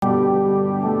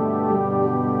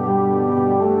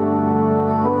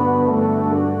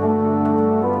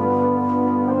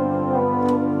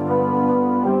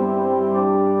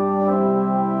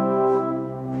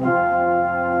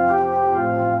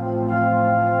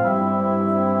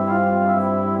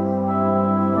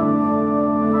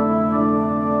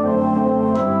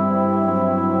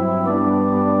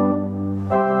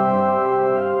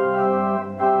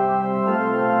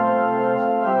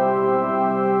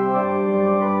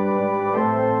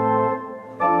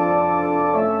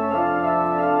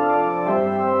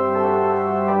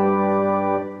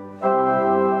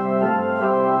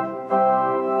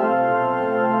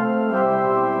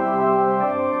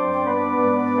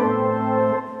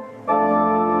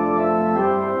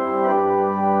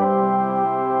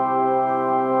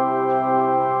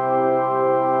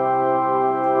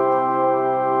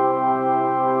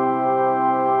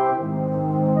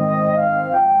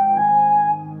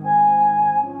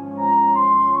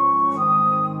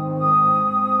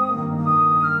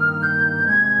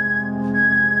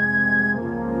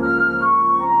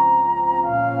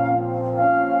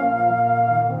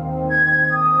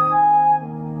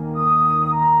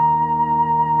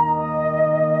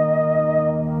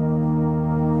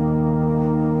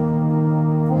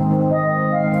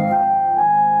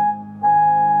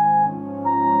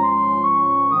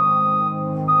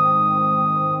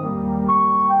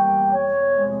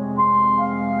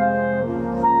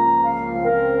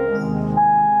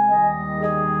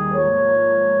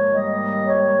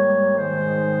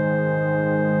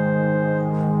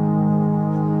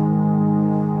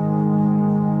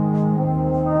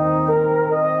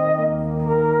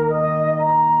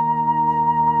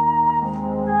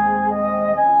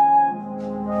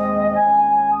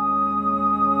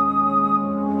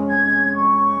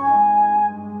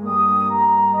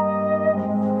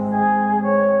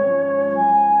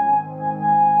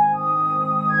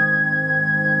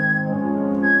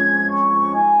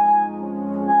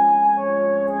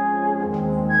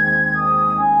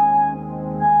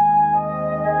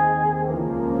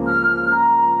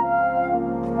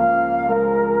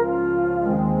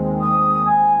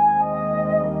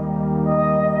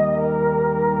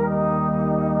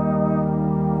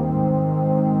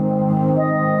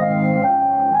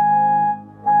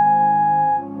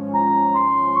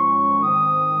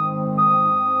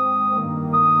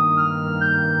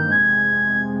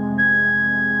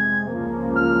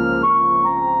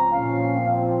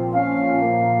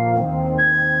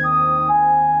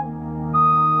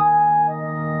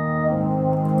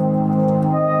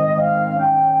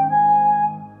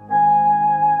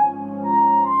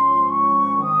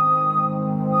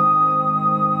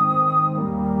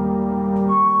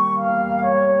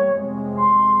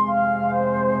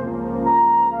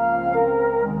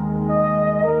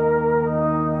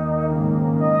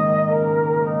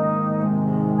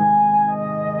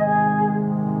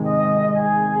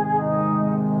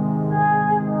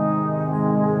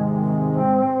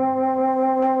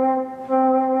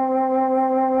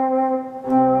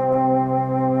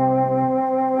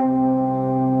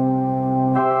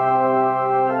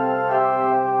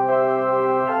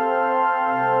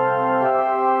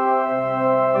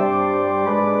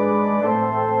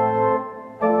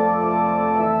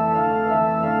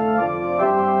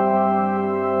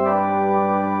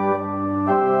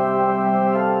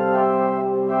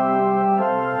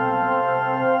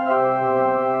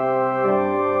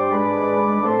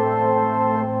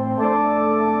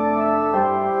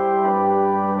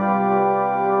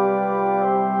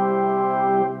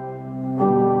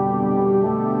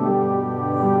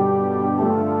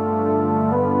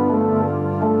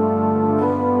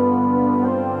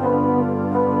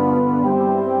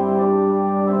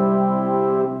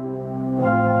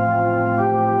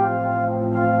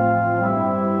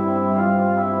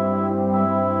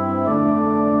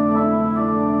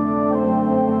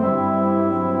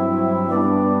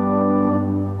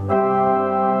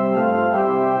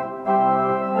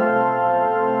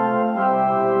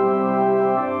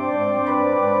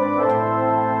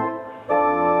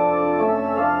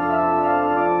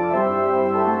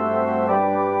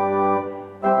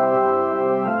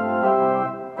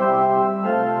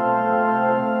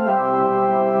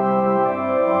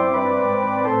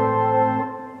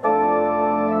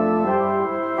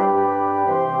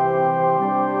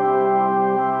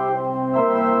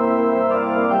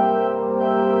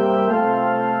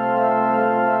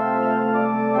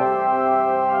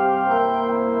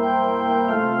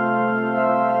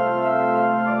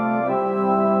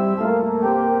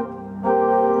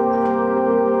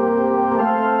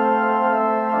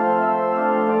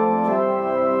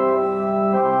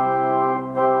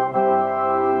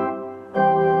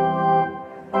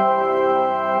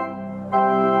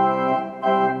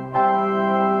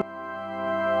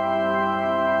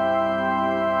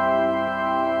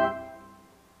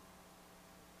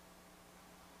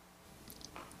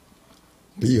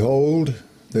Behold,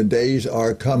 the days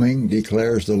are coming,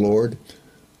 declares the Lord,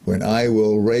 when I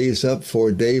will raise up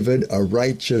for David a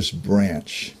righteous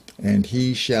branch, and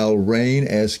he shall reign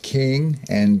as king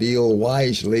and deal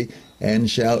wisely, and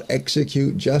shall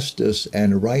execute justice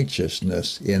and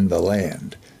righteousness in the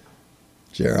land.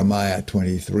 Jeremiah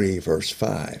 23, verse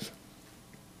 5.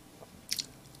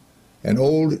 An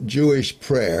old Jewish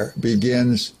prayer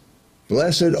begins,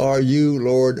 Blessed are you,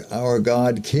 Lord our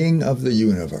God, King of the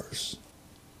universe.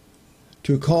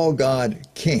 To call God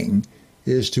King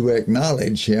is to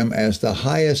acknowledge him as the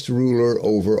highest ruler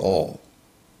over all.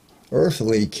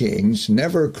 Earthly kings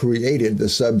never created the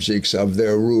subjects of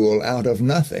their rule out of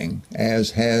nothing,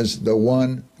 as has the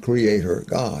one Creator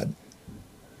God.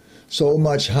 So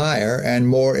much higher and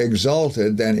more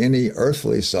exalted than any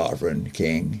earthly sovereign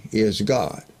king is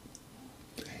God.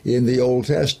 In the Old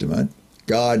Testament,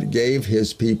 God gave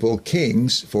his people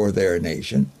kings for their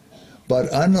nation, but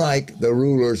unlike the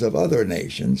rulers of other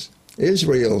nations,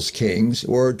 Israel's kings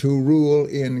were to rule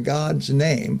in God's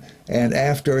name and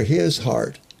after his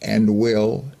heart and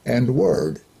will and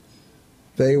word.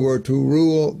 They were to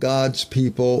rule God's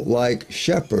people like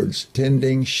shepherds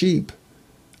tending sheep,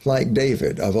 like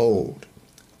David of old.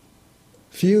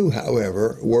 Few,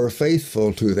 however, were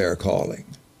faithful to their calling.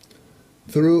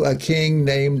 Through a king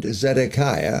named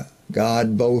Zedekiah,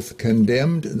 God both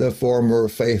condemned the former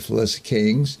faithless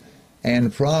kings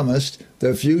and promised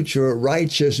the future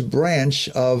righteous branch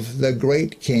of the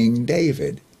great King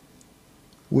David.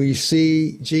 We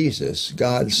see Jesus,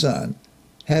 God's Son,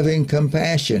 having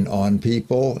compassion on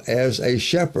people as a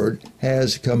shepherd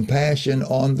has compassion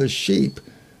on the sheep.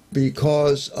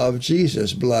 Because of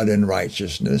Jesus' blood and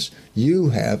righteousness, you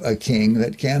have a king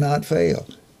that cannot fail.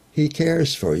 He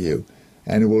cares for you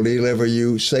and will deliver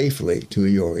you safely to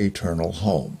your eternal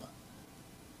home.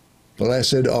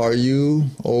 Blessed are you,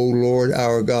 O Lord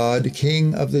our God,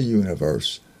 King of the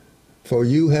universe, for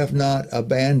you have not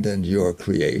abandoned your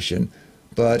creation,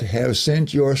 but have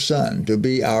sent your Son to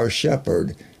be our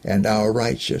shepherd and our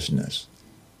righteousness.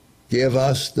 Give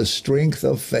us the strength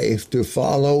of faith to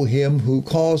follow him who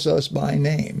calls us by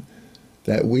name,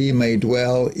 that we may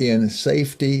dwell in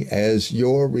safety as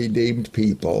your redeemed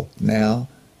people now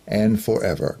and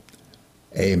forever.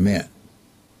 Amen.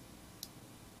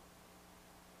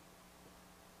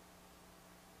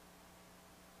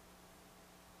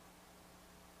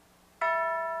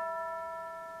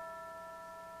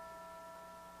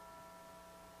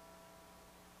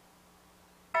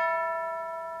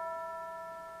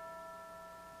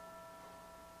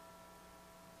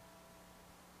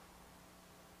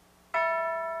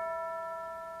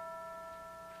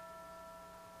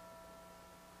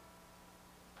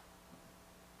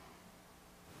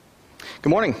 Good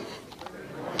morning.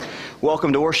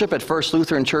 Welcome to worship at First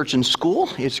Lutheran Church and School.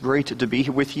 It's great to be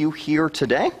with you here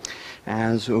today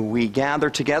as we gather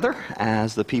together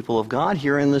as the people of God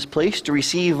here in this place to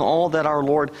receive all that our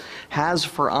Lord has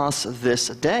for us this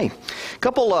day.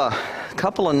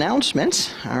 Couple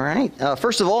announcements. All right.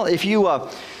 First of all, if you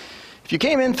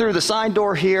came in through the side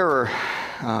door here,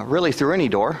 or really through any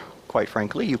door, quite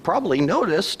frankly, you probably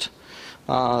noticed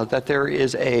that there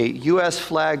is a U.S.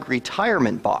 flag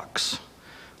retirement box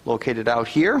located out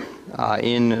here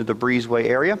in the Breezeway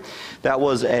area. That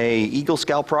was a Eagle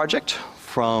Scout project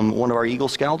from one of our Eagle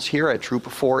Scouts here at Troop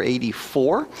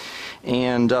 484.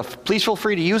 And please feel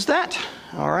free to use that.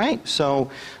 All right,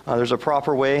 so there's a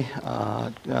proper way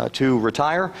to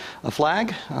retire a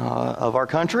flag of our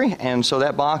country. And so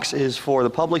that box is for the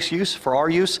public's use, for our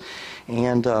use.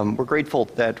 And we're grateful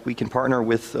that we can partner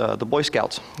with the Boy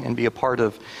Scouts and be a part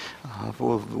of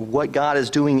what God is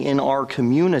doing in our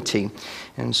community.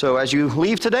 And so as you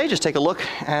leave today, just take a look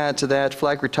at that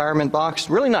flag retirement box.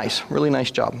 Really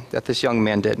nice job that this young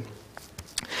man did.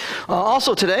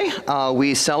 Also today,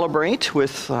 we celebrate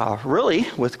with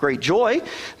great joy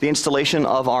the installation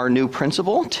of our new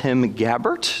principal, Tim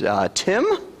Gabbert. Tim?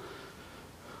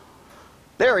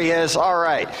 There he is. All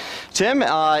right. Tim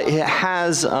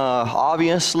has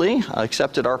obviously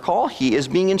accepted our call. He is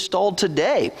being installed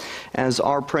today as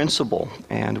our principal,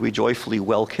 and we joyfully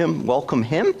welcome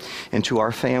him into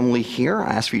our family here.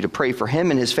 I ask for you to pray for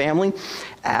him and his family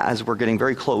as we're getting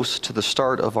very close to the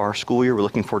start of our school year. We're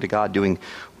looking forward to God doing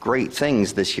great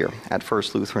things this year at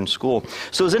First Lutheran School.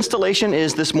 So his installation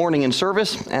is this morning in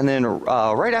service, and then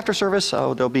right after service,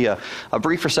 there'll be a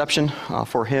brief reception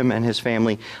for him and his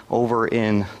family over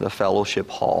in the fellowship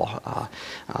hall.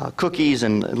 Cookies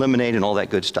and lemonade and all that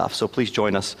good stuff. So please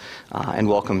join us and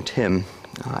welcome Tim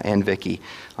and Vicki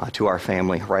to our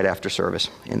family right after service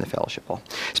in the fellowship hall.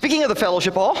 Speaking of the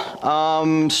fellowship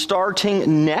hall,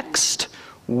 starting next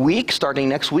week, starting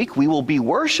next week, we will be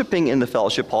worshiping in the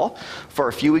fellowship hall for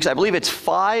a few weeks. I believe it's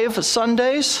 5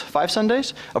 Sundays,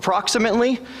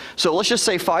 approximately. So let's just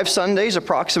say 5 Sundays,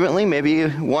 approximately, maybe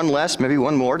one less, maybe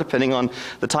one more, depending on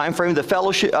the time frame. The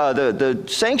fellowship, the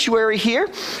sanctuary here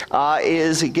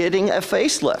is getting a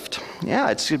facelift. Yeah,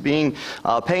 it's being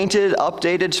painted,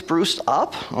 updated, spruced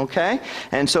up, okay?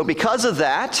 And so because of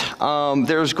that,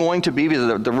 there's going to be,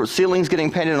 the ceiling's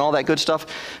getting painted and all that good stuff.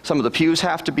 Some of the pews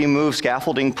have to be moved,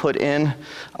 scaffolding put in,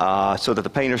 so that the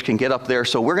painters can get up there.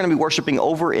 So we're going to be worshiping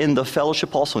over in the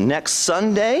fellowship hall. So next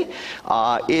Sunday,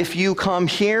 if you come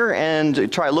here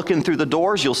and try looking through the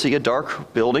doors, you'll see a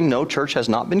dark building. No, church has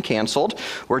not been canceled.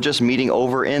 We're just meeting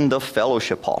over in the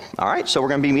fellowship hall. All right, so we're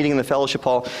going to be meeting in the fellowship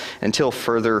hall until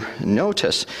further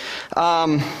notice.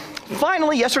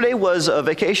 Finally, yesterday was a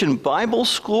vacation Bible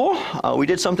school. We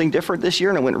did something different this year,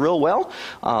 and it went real well.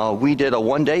 We did a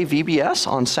one-day VBS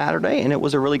on Saturday, and it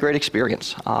was a really great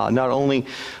experience, not only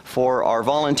for our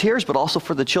volunteers, but also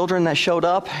for the children that showed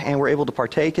up and were able to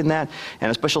partake in that. And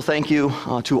a special thank you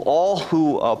to all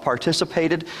who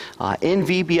participated in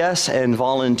VBS and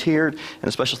volunteered, and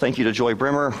a special thank you to Joy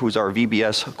Brimmer, who's our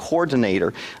VBS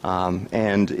coordinator.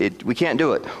 We can't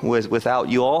do it without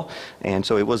you all, and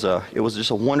so it was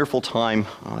just a wonderful time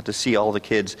to see all the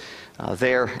kids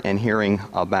there and hearing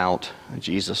about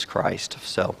Jesus Christ.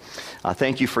 So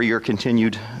thank you for your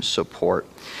continued support.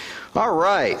 All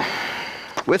right.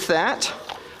 With that,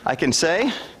 I can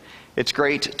say it's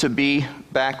great to be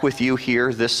back with you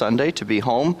here this Sunday, to be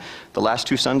home. The last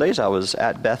 2 Sundays I was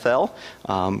at Bethel,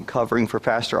 covering for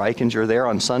Pastor Eichinger there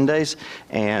on Sundays,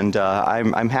 and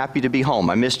I'm happy to be home.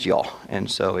 I missed y'all, and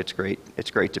so it's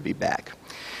great to be back.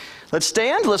 Let's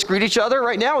stand. Let's greet each other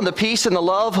right now in the peace and the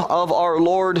love of our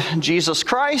Lord Jesus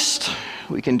Christ.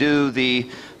 We can do the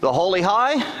holy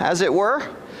high, as it were.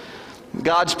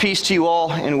 God's peace to you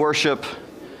all in worship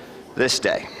this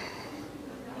day.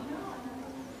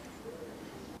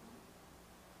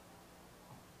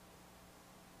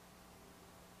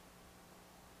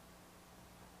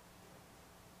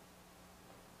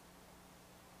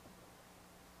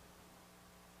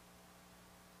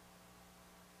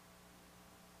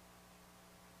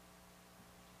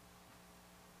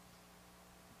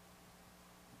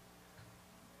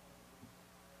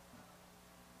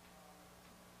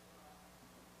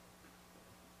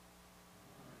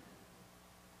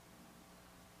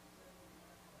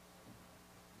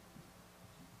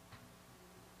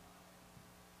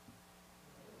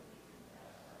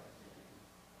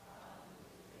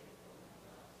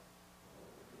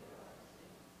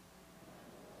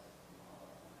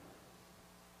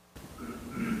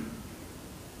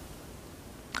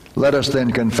 Let us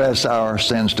then confess our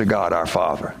sins to God our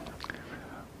Father.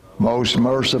 Most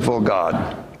merciful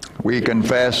God, we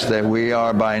confess that we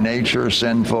are by nature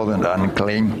sinful and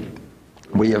unclean.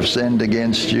 We have sinned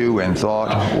against you in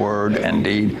thought, word, and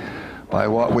deed, by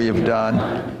what we have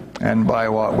done and by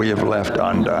what we have left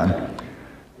undone.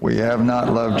 We have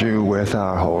not loved you with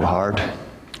our whole heart.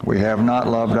 We have not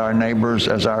loved our neighbors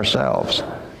as ourselves.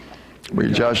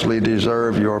 We justly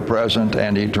deserve your present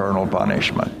and eternal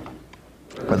punishment.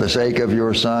 For the sake of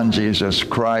your Son, Jesus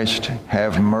Christ,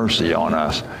 have mercy on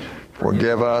us.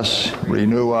 Forgive us,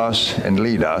 renew us, and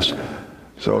lead us,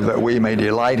 so that we may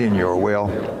delight in your will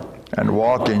and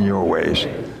walk in your ways,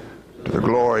 to the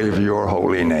glory of your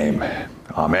holy name.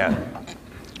 Amen.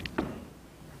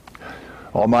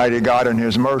 Almighty God in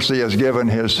his mercy has given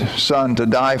his Son to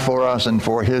die for us, and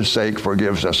for his sake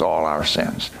forgives us all our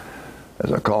sins.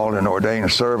 As a called and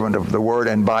ordained servant of the word,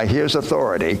 and by his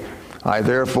authority, I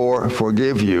therefore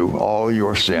forgive you all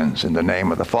your sins in the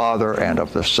name of the Father, and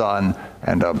of the Son,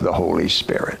 and of the Holy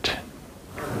Spirit.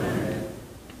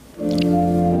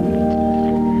 Amen.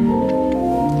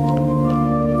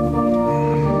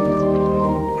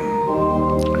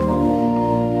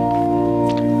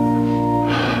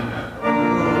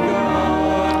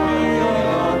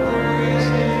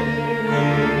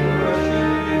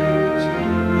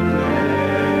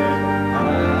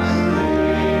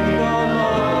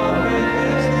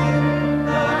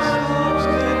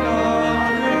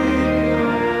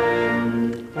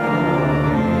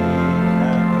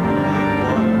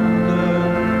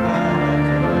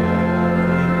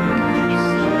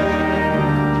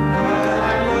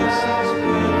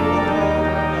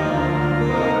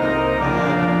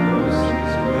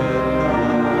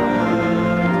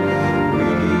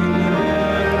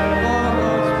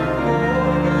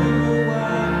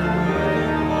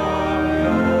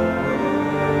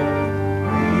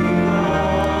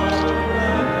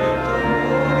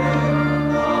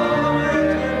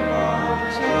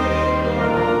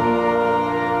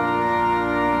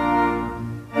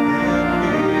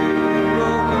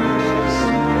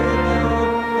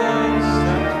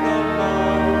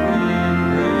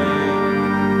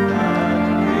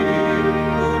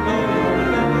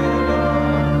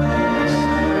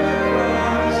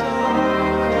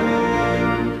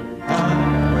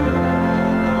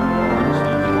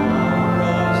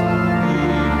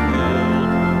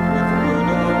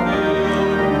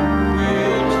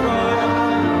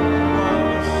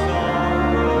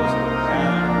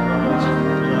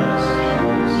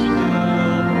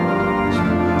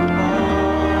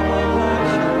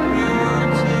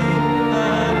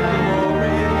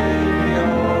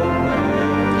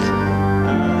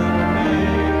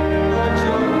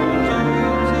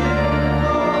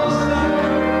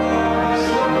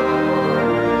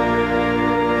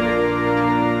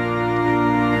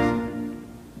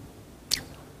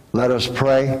 Let us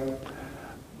pray.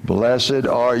 Blessed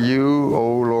are you,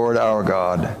 O Lord our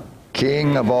God,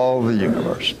 King of all the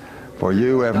universe, for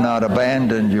you have not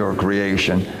abandoned your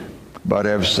creation, but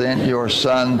have sent your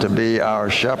Son to be our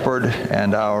shepherd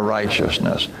and our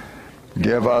righteousness.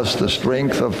 Give us the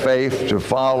strength of faith to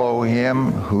follow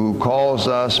him who calls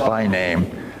us by name,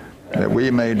 that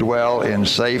we may dwell in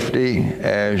safety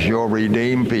as your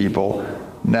redeemed people,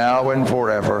 now and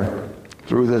forever,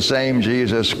 through the same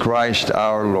Jesus Christ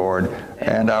our Lord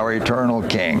and our eternal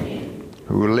King,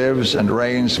 who lives and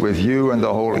reigns with you and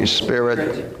the Holy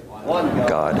Spirit,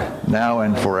 God, now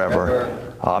and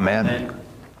forever. Amen.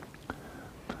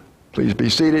 Please be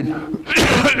seated.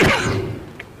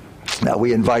 Now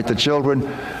we invite the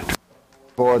children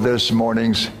for this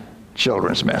morning's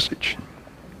children's message.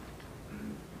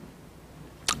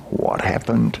 What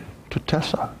happened to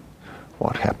Tessa?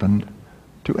 What happened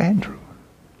to Andrew?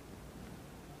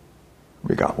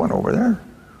 We got one over there.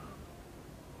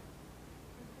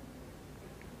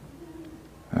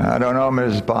 I don't know,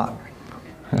 Ms. Bott.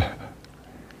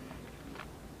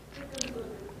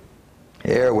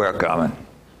 Here we're coming.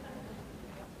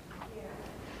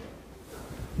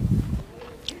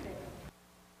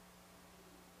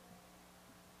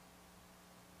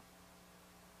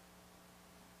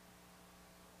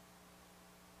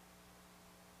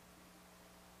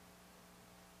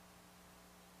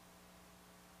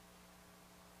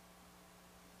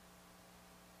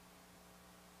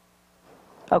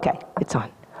 Okay, it's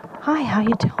on. Hi, how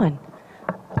you doing?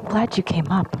 I'm glad you came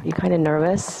up. Are you kind of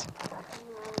nervous?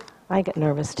 I get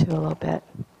nervous too a little bit.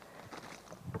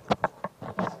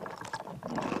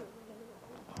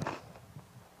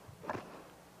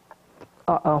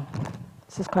 Uh-oh.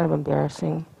 This is kind of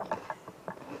embarrassing.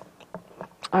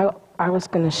 I was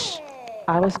gonna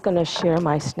share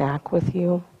my snack with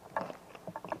you,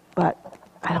 but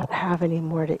I don't have any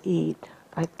more to eat.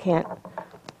 I can't.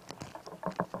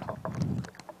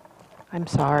 I'm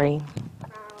sorry.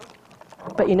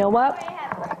 But you know what?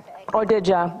 Oh, did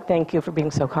ya? Thank you for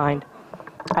being so kind.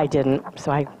 I didn't,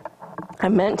 so I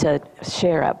meant to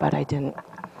share it, but I didn't.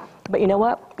 But you know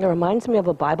what? It reminds me of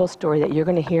a Bible story that you're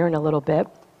going to hear in a little bit.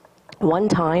 One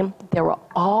time, there were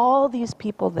all these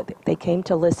people that they came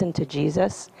to listen to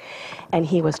Jesus, and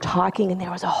he was talking, and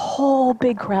there was a whole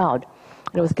big crowd.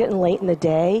 And it was getting late in the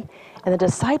day, and the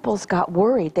disciples got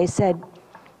worried. They said,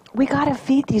 we got to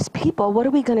feed these people. What are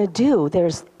we going to do?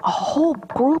 There's a whole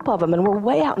group of them, and we're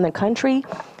way out in the country.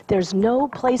 There's no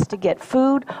place to get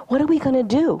food. What are we going to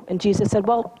do? And Jesus said,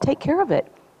 well, take care of it.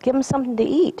 Give them something to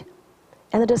eat.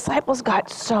 And the disciples got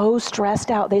so stressed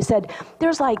out. They said,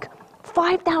 there's like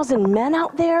 5,000 men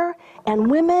out there, and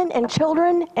women and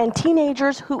children and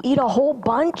teenagers who eat a whole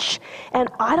bunch, and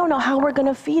I don't know how we're going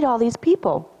to feed all these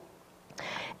people.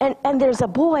 And there's a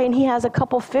boy, and he has a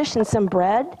couple fish and some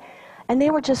bread. And they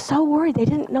were just so worried. They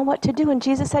didn't know what to do. And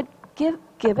Jesus said, give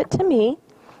it to me.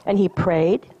 And he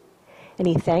prayed, and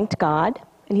he thanked God.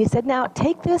 And he said, now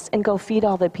take this and go feed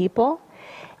all the people.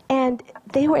 And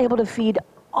they were able to feed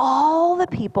all the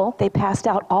people. They passed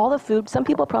out all the food. Some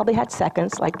people probably had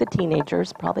seconds, like the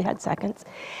teenagers probably had seconds.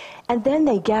 And then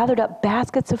they gathered up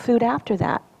baskets of food after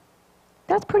that.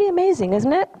 That's pretty amazing,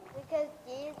 isn't it? Because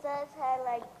Jesus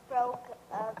had broke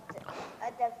up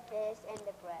the fish and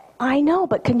the bread. I know,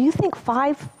 but can you think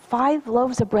five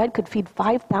loaves of bread could feed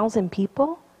 5,000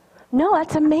 people? No,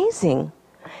 that's amazing.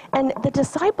 And the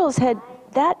disciples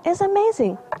that is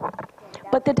amazing.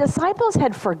 But the disciples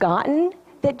had forgotten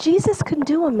that Jesus can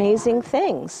do amazing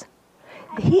things.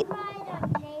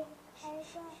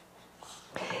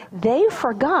 They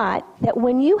forgot that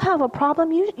when you have a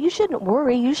problem, you shouldn't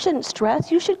worry, you shouldn't stress,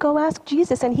 you should go ask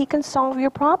Jesus and he can solve your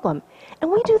problem.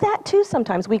 And we do that too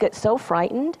sometimes. We get so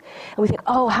frightened and we think,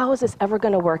 oh, how is this ever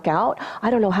going to work out? I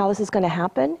don't know how this is going to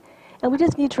happen. And we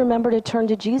just need to remember to turn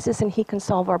to Jesus and he can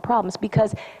solve our problems.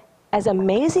 Because as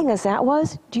amazing as that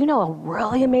was, do you know a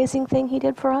really amazing thing he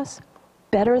did for us?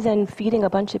 Better than feeding a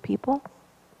bunch of people?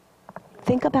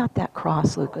 Think about that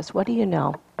cross, Lucas. What do you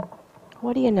know?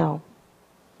 What do you know?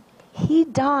 He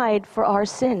died for our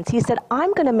sins. He said,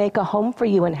 I'm going to make a home for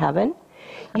you in heaven.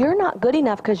 You're not good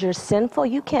enough because you're sinful.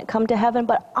 You can't come to heaven,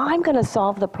 but I'm going to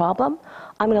solve the problem.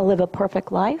 I'm going to live a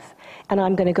perfect life, and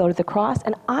I'm going to go to the cross,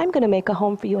 and I'm going to make a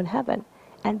home for you in heaven.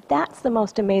 And that's the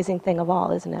most amazing thing of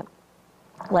all, isn't it?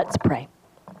 Let's pray.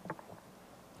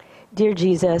 Dear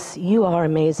Jesus, you are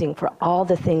amazing for all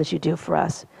the things you do for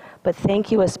us, but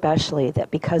thank you especially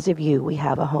that because of you, we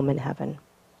have a home in heaven.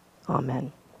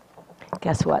 Amen.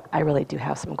 Guess what? I really do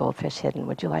have some goldfish hidden.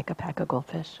 Would you like a pack of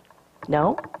goldfish?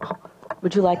 No?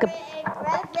 Would you like a...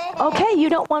 Okay, you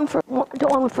don't want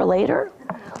one for later?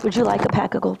 Would you like a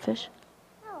pack of goldfish?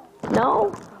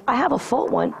 No? I have a full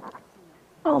one.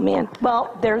 Oh, man.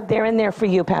 Well, they're in there for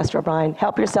you, Pastor O'Brien.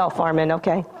 Help yourself, Armin,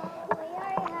 okay? We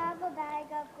already have a bag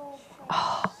of goldfish.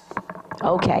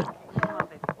 Oh, okay.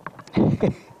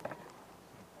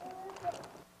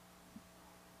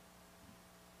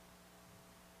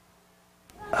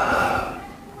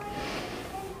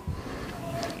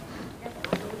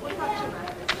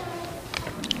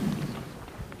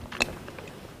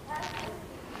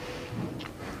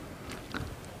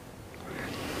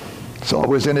 It's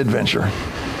always an adventure.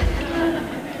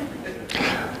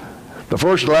 The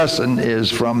first lesson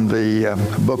is from the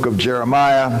book of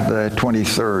Jeremiah, the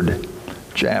 23rd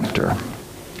chapter.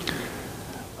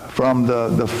 From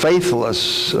the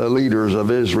faithless leaders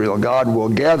of Israel, God will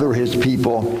gather his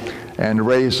people and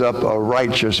raise up a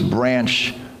righteous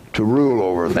branch to rule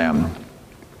over them.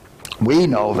 We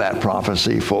know that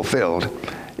prophecy fulfilled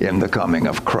in the coming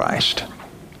of Christ.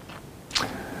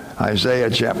 Isaiah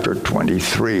chapter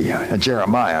 23,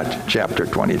 Jeremiah chapter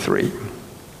 23.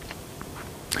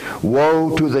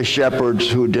 Woe to the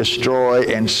shepherds who destroy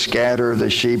and scatter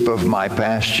the sheep of my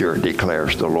pasture,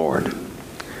 declares the Lord.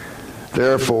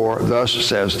 Therefore, thus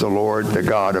says the Lord, the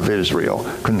God of Israel,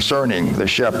 concerning the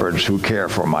shepherds who care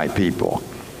for my people.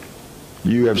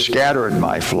 You have scattered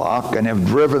my flock and have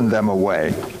driven them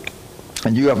away,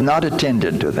 and you have not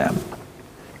attended to them.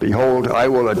 Behold, I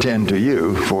will attend to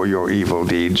you for your evil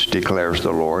deeds, declares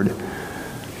the Lord.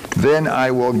 Then I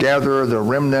will gather the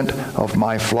remnant of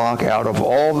my flock out of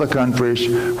all the countries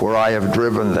where I have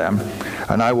driven them,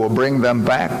 and I will bring them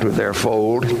back to their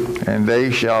fold, and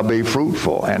they shall be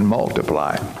fruitful and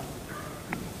multiply.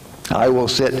 I will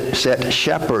set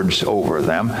shepherds over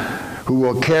them, who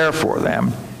will care for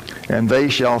them, and they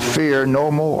shall fear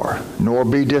no more, nor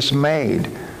be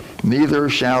dismayed. Neither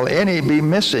shall any be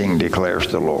missing, declares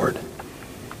the Lord.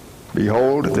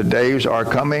 Behold, the days are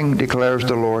coming, declares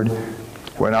the Lord,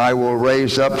 when I will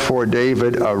raise up for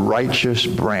David a righteous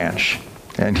branch,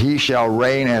 and he shall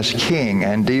reign as king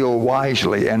and deal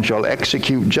wisely, and shall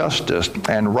execute justice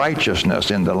and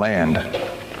righteousness in the land.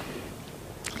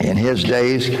 In his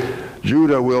days,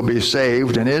 Judah will be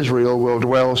saved, and Israel will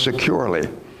dwell securely.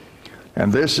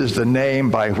 And this is the name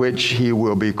by which he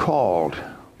will be called.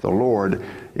 The Lord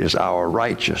is our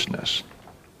righteousness.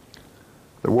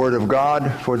 The word of God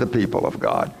for the people of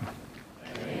God.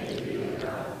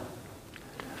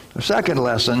 The second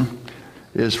lesson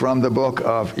is from the book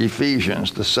of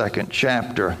Ephesians, the 2nd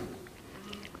chapter.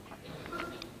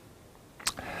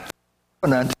 The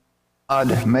covenant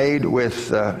God made with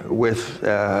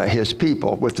his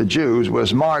people, with the Jews,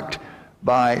 was marked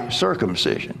by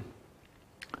circumcision.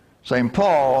 St.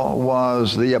 Paul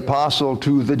was the apostle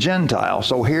to the Gentiles.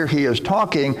 So here he is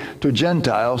talking to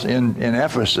Gentiles in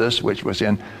Ephesus, which was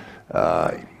in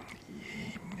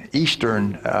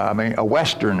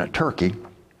western Turkey.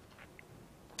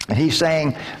 And he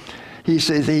says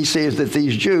that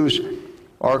these Jews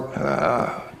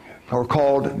are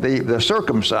called the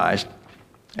circumcised,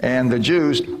 and the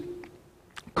Jews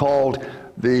called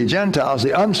the Gentiles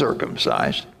the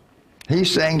uncircumcised.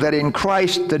 He's saying that in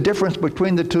Christ, the difference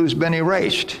between the two has been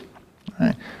erased.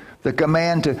 Right? The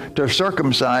command to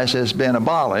circumcise has been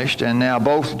abolished, and now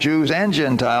both Jews and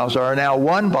Gentiles are now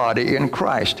one body in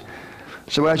Christ.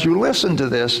 So as you listen to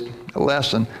this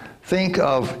lesson, think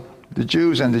of the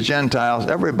Jews and the Gentiles,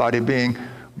 everybody being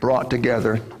brought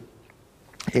together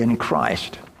in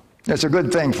Christ. It's a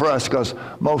good thing for us because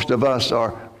most of us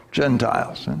are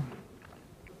Gentiles.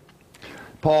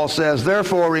 Paul says,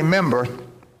 therefore remember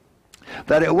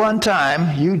that at one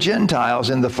time you Gentiles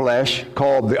in the flesh,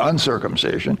 called the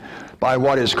uncircumcision, by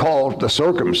what is called the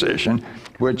circumcision,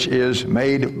 which is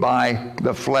made by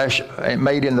the flesh,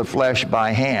 made in the flesh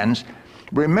by hands,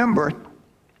 remember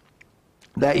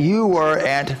that you were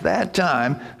at that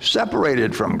time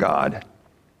separated from God,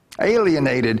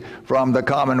 alienated from the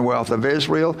commonwealth of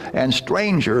Israel, and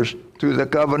strangers to the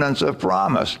covenants of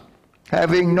promise,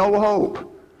 having no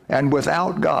hope and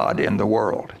without God in the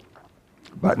world.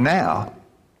 But now,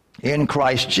 in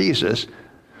Christ Jesus,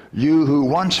 you who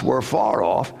once were far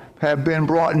off have been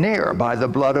brought near by the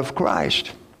blood of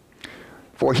Christ.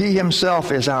 For he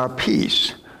himself is our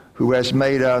peace, who has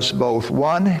made us both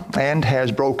one and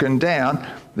has broken down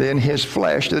in his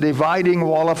flesh the dividing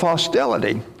wall of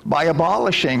hostility by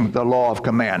abolishing the law of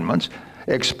commandments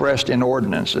expressed in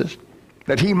ordinances,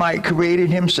 that he might create in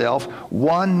himself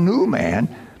one new man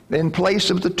in place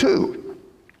of the two,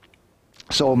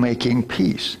 so making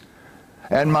peace,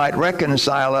 and might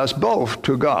reconcile us both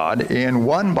to God in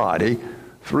one body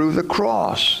through the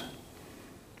cross,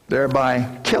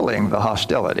 thereby killing the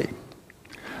hostility.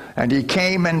 And he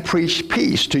came and preached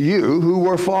peace to you who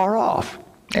were far off,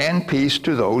 and peace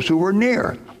to those who were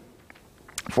near.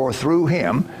 For through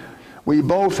him we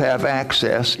both have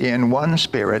access in one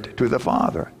Spirit to the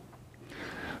Father.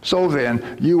 So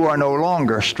then, you are no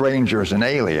longer strangers and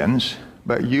aliens,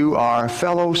 but you are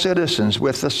fellow citizens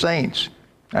with the saints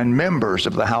and members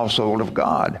of the household of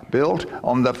God, built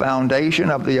on the foundation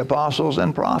of the apostles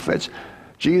and prophets,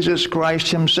 Jesus Christ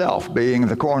himself being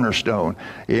the cornerstone,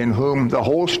 in whom the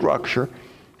whole structure,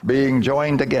 being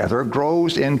joined together,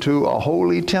 grows into a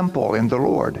holy temple in the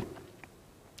Lord.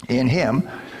 In him,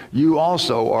 you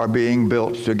also are being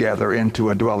built together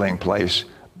into a dwelling place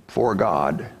for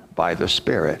God by the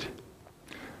Spirit.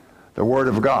 The word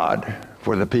of God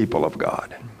for the people of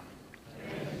God.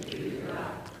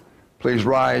 Please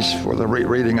rise for the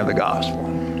reading of the gospel.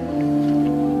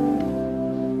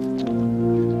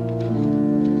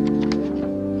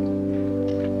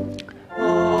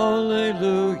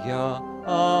 Alleluia,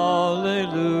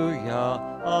 alleluia,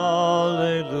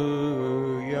 alleluia.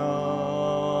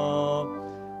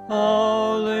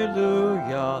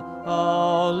 Alleluia,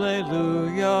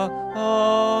 alleluia,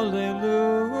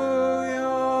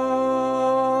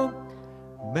 alleluia.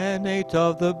 Men ate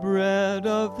of the bread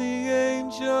of the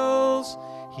angels.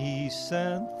 He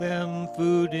sent them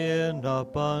food in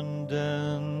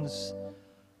abundance.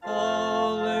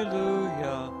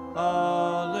 Alleluia,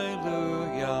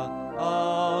 alleluia,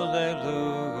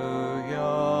 alleluia.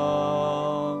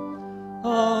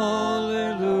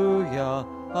 Alleluia,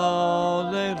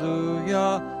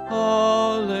 alleluia,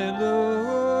 alleluia.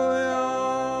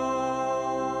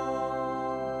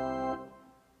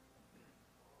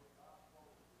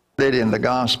 In the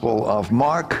Gospel of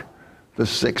Mark, the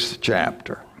 6th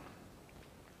chapter.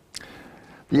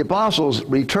 The apostles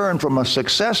return from a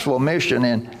successful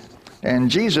mission, and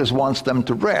Jesus wants them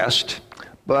to rest,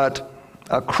 but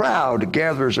a crowd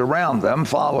gathers around them,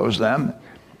 follows them,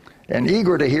 and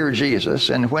eager to hear Jesus.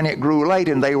 And when it grew late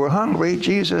and they were hungry,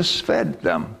 Jesus fed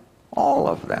them, all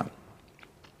of them.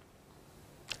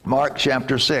 Mark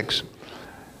chapter 6.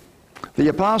 The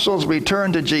apostles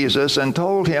returned to Jesus and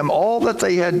told him all that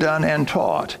they had done and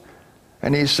taught.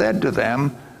 And he said to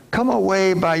them, "Come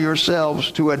away by yourselves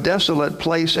to a desolate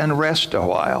place and rest a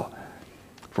while."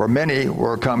 For many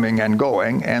were coming and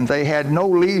going, and they had no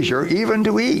leisure even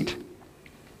to eat.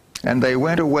 And they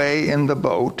went away in the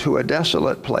boat to a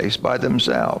desolate place by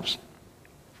themselves.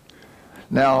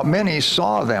 Now many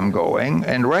saw them going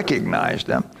and recognized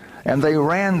them, and they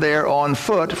ran there on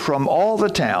foot from all the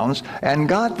towns and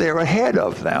got there ahead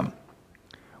of them.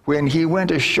 When he went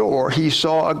ashore, he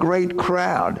saw a great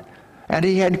crowd, and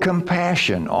he had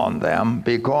compassion on them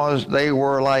because they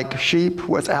were like sheep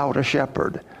without a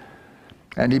shepherd.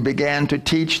 And he began to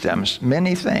teach them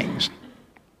many things.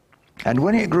 And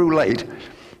when it grew late,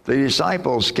 the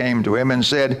disciples came to him and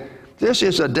said, "This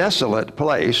is a desolate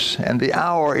place, and the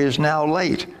hour is now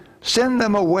late. Send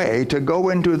them away to go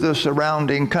into the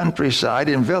surrounding countryside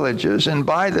and villages and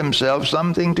buy themselves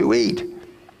something to eat."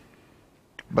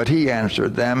 But he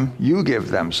answered them, "You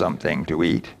give them something to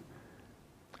eat."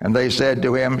 And they said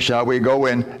to him, "Shall we go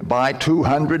and buy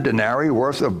 200 denarii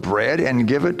worth of bread and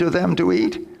give it to them to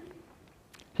eat?"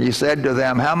 He said to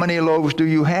them, "How many loaves do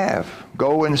you have?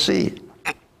 Go and see."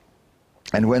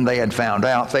 And when they had found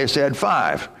out, they said,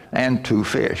 5, and 2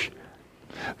 fish.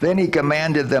 Then he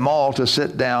commanded them all to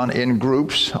sit down in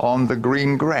groups on the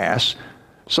green grass.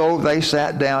 So they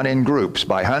sat down in groups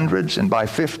by hundreds and by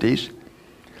 50s.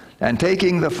 And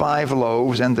taking the 5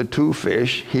 loaves and the 2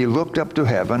 fish, he looked up to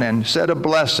heaven and said a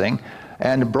blessing,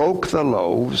 and broke the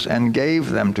loaves and gave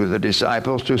them to the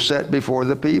disciples to set before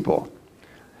the people.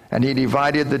 And he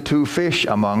divided the 2 fish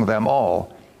among them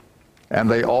all. And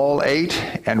they all ate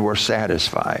and were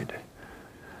satisfied.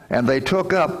 And they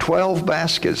took up 12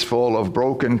 baskets full of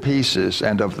broken pieces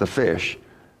and of the fish.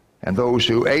 And those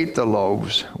who ate the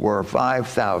loaves were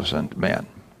 5,000 men.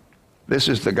 This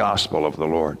is the gospel of the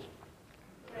Lord.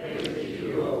 Praise to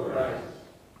you, O Christ.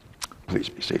 Please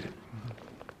be seated.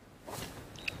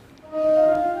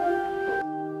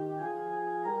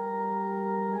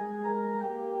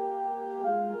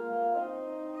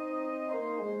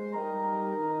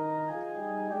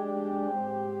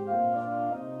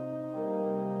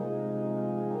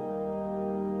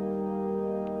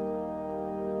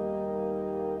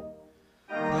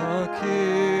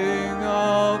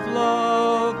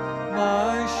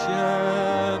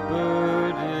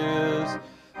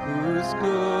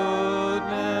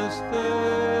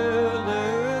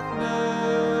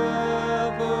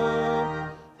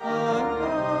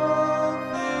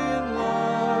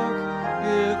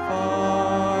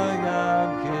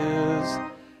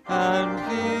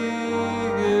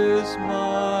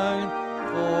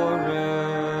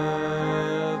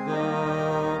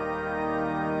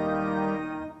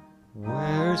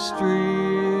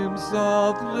 streams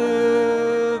of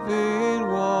living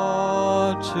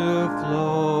water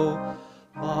flow.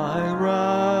 My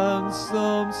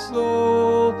ransomed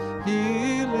soul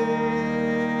he leadeth,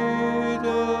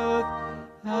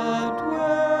 and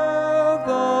where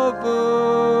the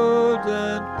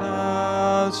verdant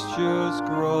pastures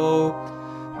grow,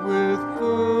 with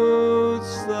food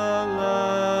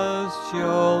celestial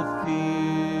feedeth.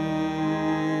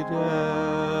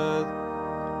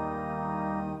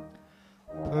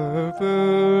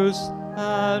 Perverse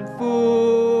and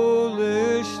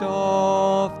foolish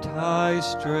oft I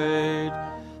strayed,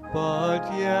 but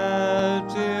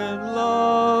yet in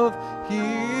love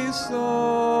he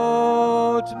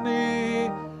sought me,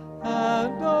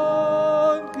 and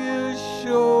on his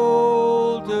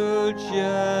shoulder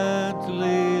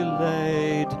gently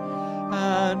laid,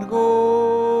 and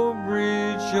home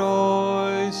rejoicing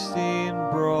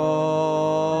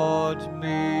brought me.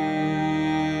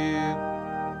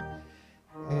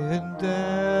 In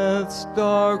death's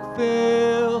dark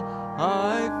vale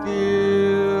I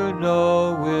fear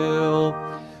no ill,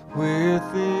 with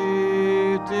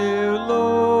thee, dear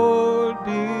Lord,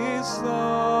 beside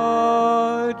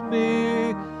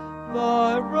me,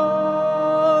 thy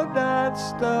rod and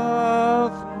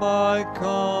staff my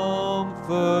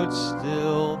comfort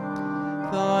still,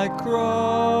 thy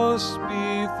cross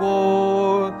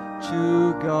before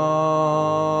to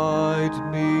guide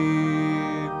me.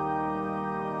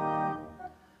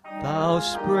 Thou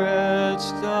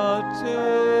spreadst a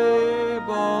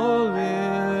table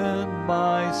in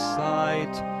my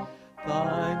sight,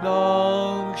 thine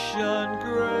unction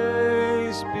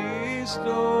grace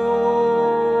bestoweth,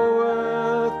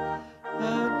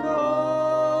 and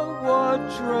oh, what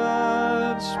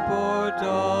transport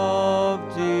of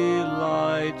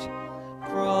delight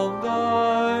from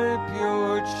thy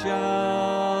pure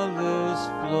chalice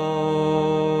floweth.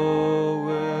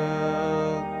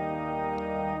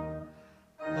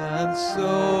 And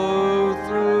so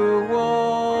through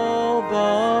all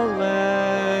the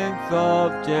length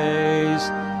of days,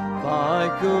 thy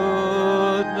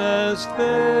goodness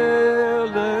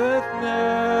faileth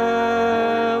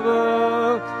never.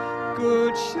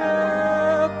 Good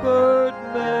Shepherd,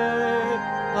 may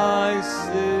I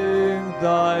sing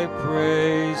thy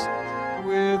praise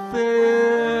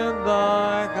within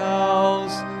thy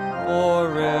house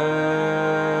forever.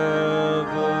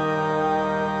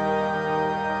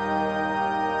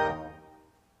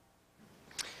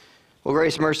 Well,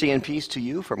 grace, mercy, and peace to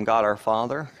you from God our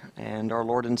Father and our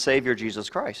Lord and Savior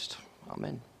Jesus Christ.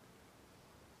 Amen.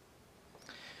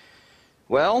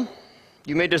 Well,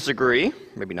 you may disagree,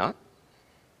 maybe not,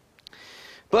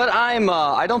 but I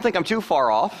don't think I'm too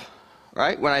far off,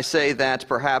 right, when I say that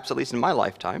perhaps, at least in my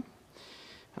lifetime,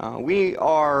 we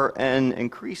are an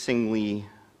increasingly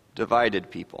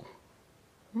divided people.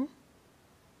 In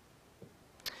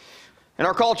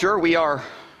our culture, we are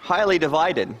highly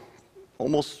divided,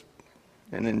 almost,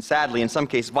 and then sadly, in some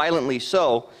cases, violently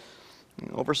so,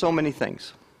 over so many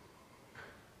things.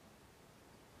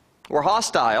 We're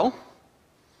hostile,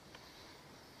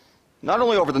 not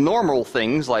only over the normal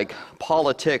things like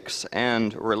politics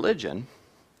and religion,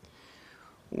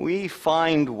 we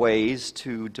find ways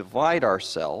to divide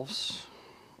ourselves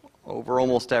over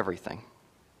almost everything.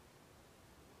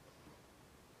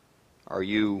 Are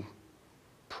you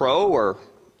pro or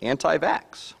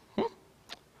anti-vax?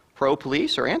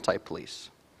 Pro-police or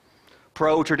anti-police?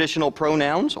 Pro-traditional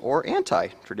pronouns or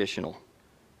anti-traditional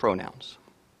pronouns?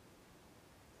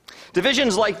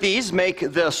 Divisions like these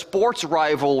make the sports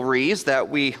rivalries that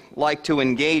we like to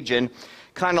engage in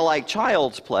kind of like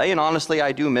child's play, and honestly,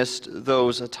 I do miss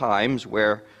those times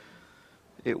where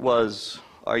it was,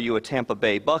 are you a Tampa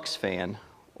Bay Bucks fan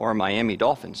or a Miami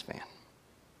Dolphins fan?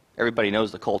 Everybody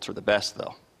knows the Colts are the best,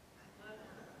 though.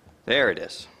 There it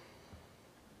is.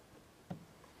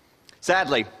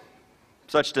 Sadly,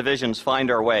 such divisions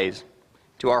find our ways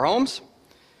to our homes,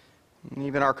 and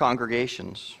even our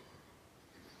congregations.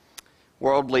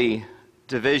 Worldly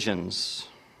divisions,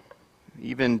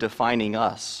 even defining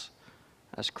us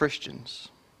as Christians,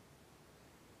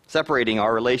 separating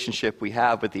our relationship we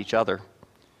have with each other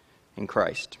in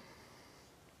Christ.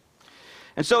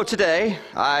 And so today,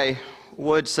 I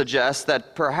would suggest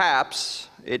that perhaps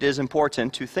it is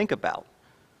important to think about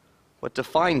what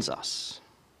defines us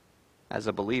as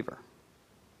a believer,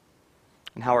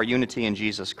 and how our unity in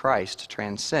Jesus Christ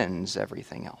transcends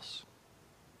everything else.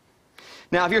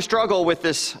 Now, if you struggle with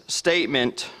this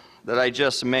statement that I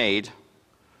just made,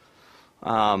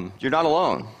 you're not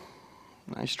alone.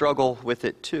 I struggle with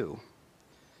it too.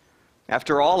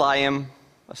 After all, I am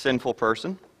a sinful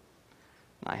person.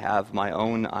 I have my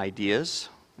own ideas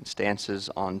and stances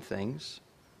on things.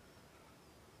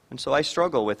 And so I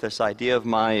struggle with this idea of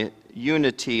my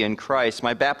unity in Christ,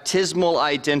 my baptismal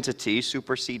identity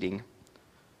superseding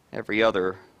every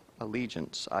other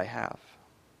allegiance I have.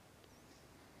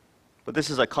 But this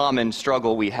is a common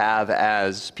struggle we have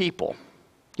as people.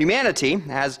 Humanity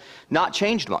has not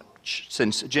changed much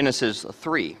since Genesis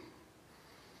 3.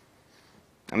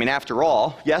 I mean, after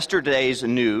all, yesterday's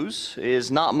news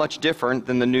is not much different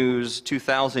than the news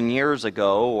 2,000 years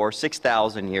ago or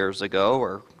 6,000 years ago,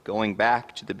 or going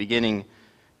back to the beginning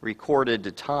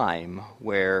recorded time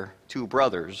where two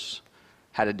brothers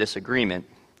had a disagreement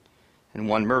and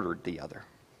one murdered the other.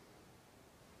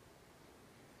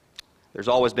 There's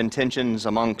always been tensions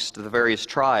amongst the various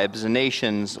tribes,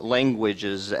 nations,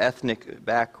 languages, ethnic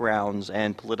backgrounds,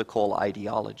 and political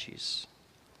ideologies.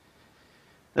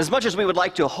 As much as we would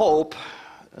like to hope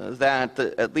that,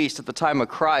 at least at the time of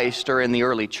Christ or in the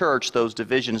early church, those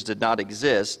divisions did not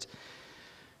exist,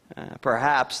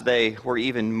 perhaps they were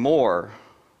even more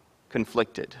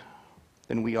conflicted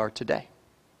than we are today.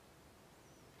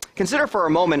 Consider for a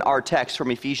moment our text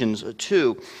from Ephesians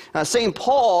 2. St.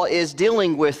 Paul is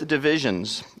dealing with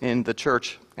divisions in the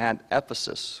church at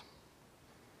Ephesus.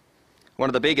 One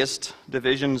of the biggest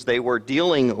divisions they were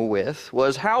dealing with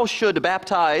was how should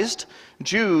baptized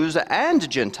Jews and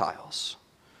Gentiles,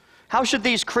 how should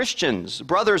these Christians,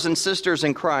 brothers and sisters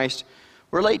in Christ,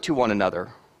 relate to one another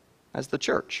as the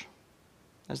church,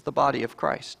 as the body of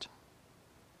Christ?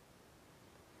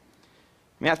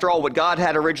 After all, what God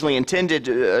had originally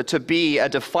intended to be a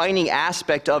defining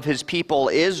aspect of his people,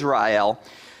 Israel,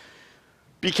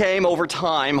 became over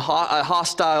time a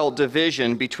hostile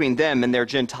division between them and their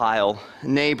Gentile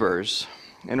neighbors.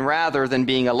 And rather than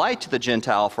being a light to the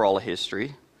Gentile for all of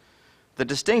history, the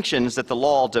distinctions that the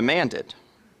law demanded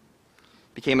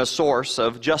became a source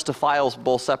of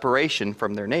justifiable separation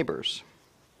from their neighbors.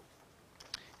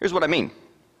 Here's what I mean.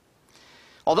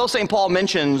 Although St. Paul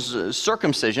mentions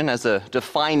circumcision as a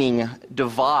defining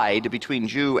divide between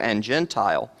Jew and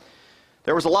Gentile,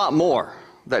 there was a lot more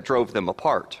that drove them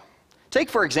apart. Take,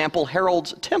 for example,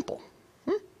 Herod's temple.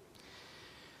 There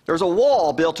was a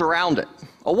wall built around it,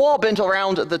 a wall built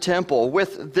around the temple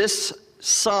with this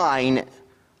sign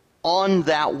on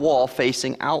that wall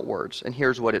facing outwards. And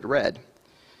here's what it read,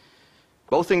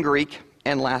 both in Greek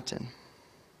and Latin.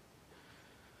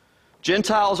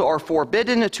 Gentiles are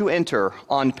forbidden to enter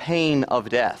on pain of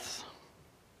death.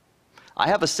 I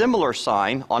have a similar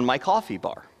sign on my coffee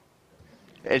bar.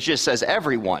 It just says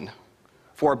everyone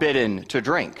forbidden to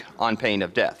drink on pain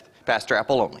of death. Pastor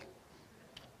Apple only.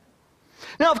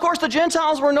 Now, of course, the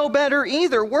Gentiles were no better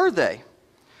either, were they?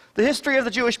 The history of the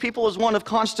Jewish people is one of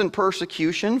constant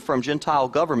persecution from Gentile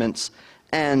governments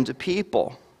and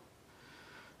people.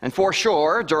 And for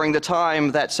sure, during the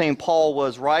time that St. Paul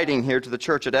was writing here to the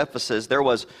church at Ephesus, there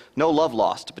was no love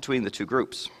lost between the two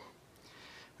groups.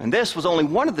 And this was only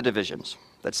one of the divisions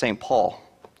that St. Paul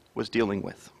was dealing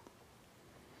with.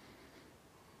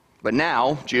 But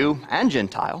now, Jew and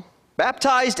Gentile,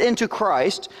 baptized into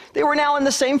Christ, they were now in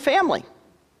the same family.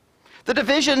 The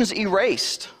divisions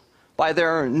erased by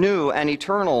their new and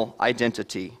eternal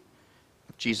identity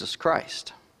of Jesus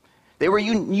Christ. They were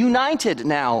united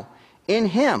now in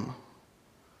him.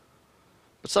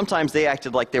 But sometimes they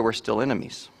acted like they were still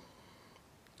enemies.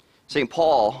 St.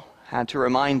 Paul had to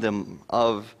remind them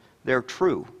of their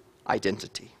true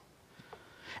identity,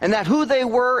 and that who they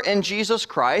were in Jesus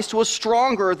Christ was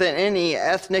stronger than any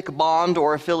ethnic bond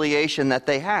or affiliation that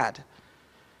they had.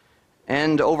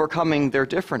 And overcoming their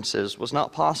differences was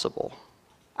not possible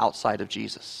outside of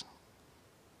Jesus.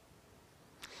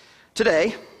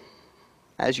 Today,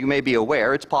 as you may be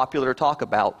aware, it's popular to talk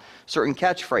about certain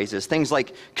catchphrases, things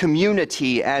like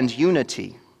community and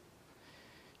unity.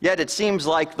 Yet it seems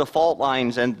like the fault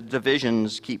lines and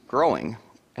divisions keep growing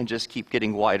and just keep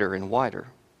getting wider and wider.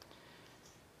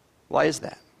 Why is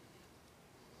that?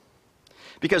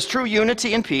 Because true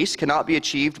unity and peace cannot be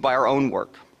achieved by our own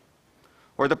work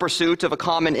or the pursuit of a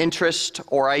common interest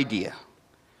or idea.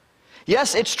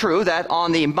 Yes, it's true that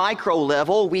on the micro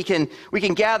level, we can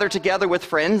gather together with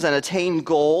friends and attain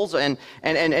goals and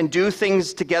do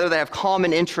things together that have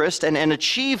common interest and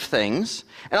achieve things.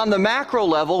 And on the macro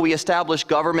level, we establish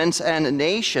governments and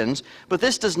nations, but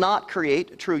this does not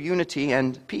create true unity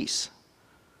and peace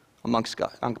amongst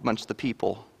the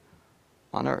people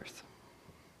on earth.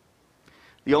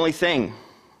 The only thing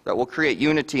that will create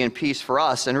unity and peace for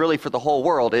us, and really for the whole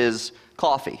world, is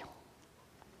coffee.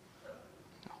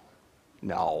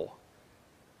 No.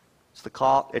 It's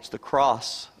the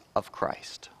cross of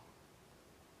Christ.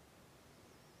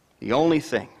 The only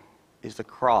thing is the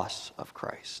cross of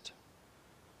Christ.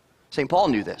 St. Paul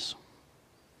knew this.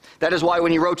 That is why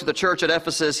when he wrote to the church at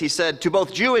Ephesus, he said, "To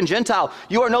both Jew and Gentile,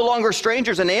 you are no longer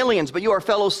strangers and aliens, but you are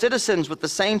fellow citizens with the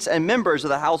saints and members of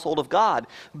the household of God,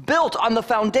 built on the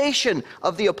foundation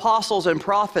of the apostles and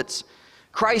prophets.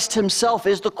 Christ himself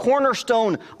is the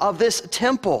cornerstone of this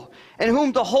temple, in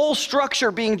whom the whole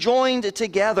structure being joined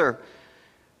together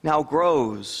now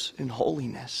grows in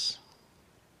holiness."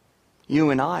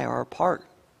 You and I are a part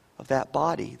of that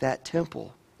body, that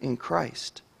temple in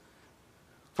Christ.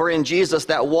 For in Jesus,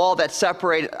 that wall that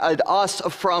separated us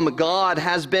from God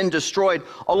has been destroyed,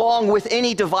 along with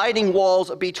any dividing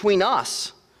walls between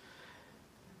us.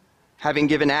 Having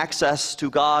given access to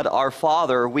God our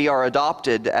Father, we are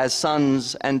adopted as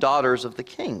sons and daughters of the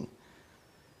King,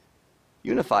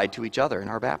 unified to each other in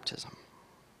our baptism,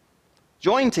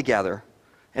 joined together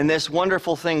in this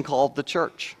wonderful thing called the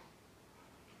church.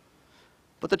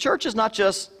 But the church is not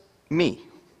just me,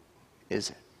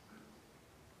 is it?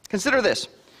 Consider this.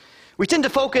 We tend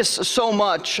to focus so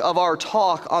much of our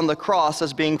talk on the cross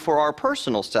as being for our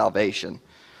personal salvation.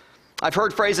 I've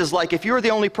heard phrases like, if you were the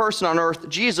only person on earth,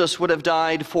 Jesus would have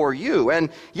died for you.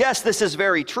 And yes, this is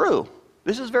very true.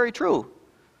 This is very true.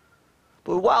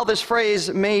 But while this phrase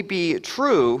may be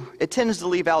true, it tends to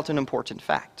leave out an important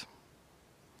fact.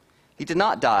 He did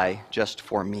not die just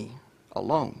for me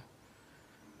alone.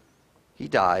 He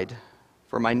died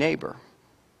for my neighbor,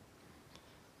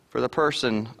 for the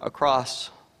person across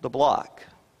the block,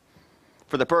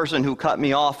 for the person who cut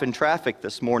me off in traffic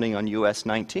this morning on US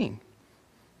 19,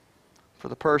 for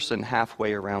the person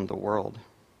halfway around the world.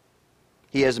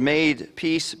 He has made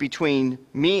peace between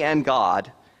me and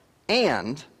God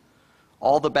and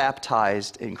all the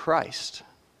baptized in Christ,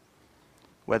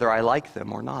 whether I like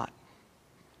them or not,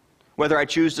 whether I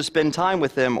choose to spend time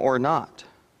with them or not,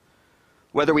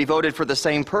 whether we voted for the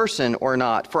same person or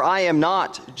not. For I am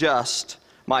not just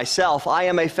myself, I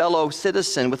am a fellow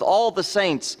citizen with all the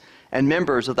saints and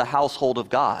members of the household of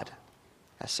God,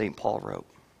 as St. Paul wrote.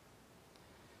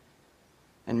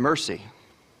 And mercy,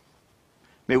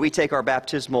 may we take our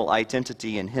baptismal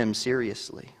identity in him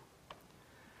seriously.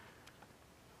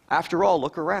 After all,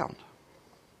 look around.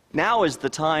 Now is the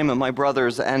time, my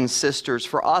brothers and sisters,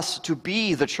 for us to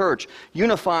be the church,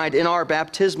 unified in our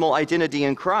baptismal identity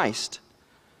in Christ.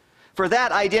 For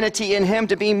that identity in him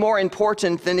to be more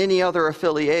important than any other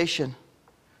affiliation.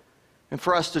 And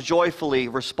for us to joyfully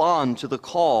respond to the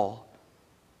call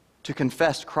to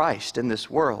confess Christ in this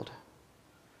world.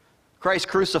 Christ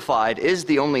crucified is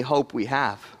the only hope we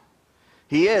have.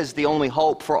 He is the only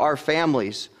hope for our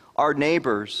families, our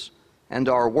neighbors, and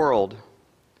our world.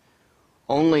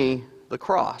 Only the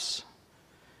cross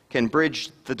can bridge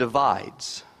the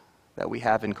divides that we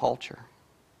have in culture.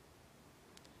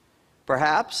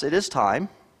 Perhaps it is time,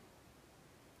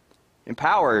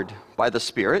 empowered by the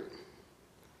Spirit,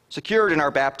 secured in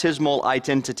our baptismal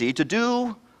identity, to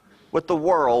do what the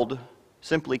world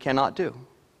simply cannot do.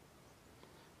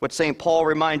 What St. Paul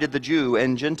reminded the Jew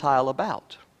and Gentile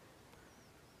about.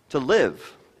 To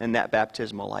live in that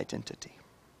baptismal identity.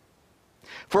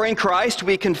 For in Christ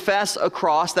we confess a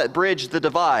cross that bridged the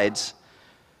divides,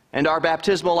 and our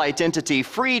baptismal identity,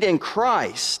 freed in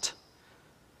Christ,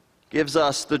 gives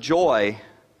us the joy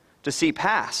to see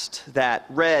past that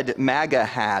red MAGA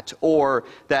hat or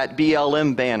that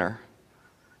BLM banner,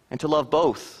 and to love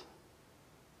both,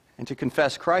 and to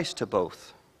confess Christ to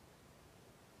both.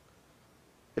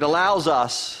 It allows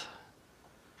us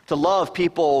to love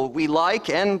people we like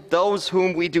and those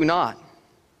whom we do not.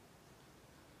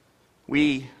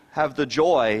 We have the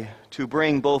joy to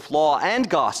bring both law and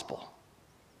gospel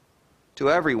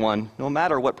to everyone, no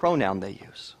matter what pronoun they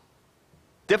use.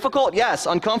 Difficult? Yes.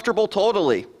 Uncomfortable?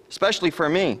 Totally, especially for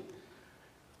me.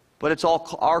 But it's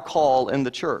all our call in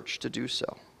the church to do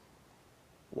so.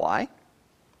 Why?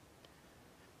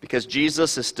 Because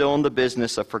Jesus is still in the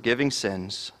business of forgiving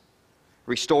sins,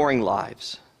 restoring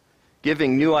lives,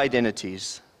 giving new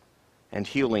identities, and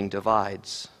healing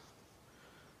divides.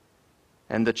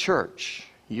 And the church,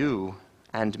 you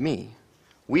and me,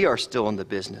 we are still in the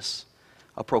business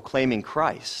of proclaiming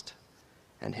Christ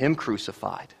and him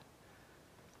crucified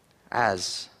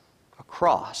as a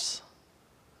cross,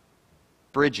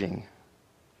 bridging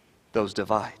those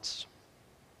divides.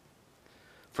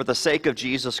 For the sake of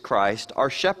Jesus Christ, our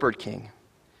shepherd king,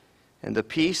 and the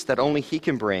peace that only he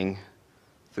can bring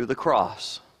through the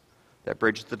cross that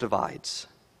bridged the divides.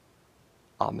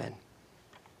 Amen.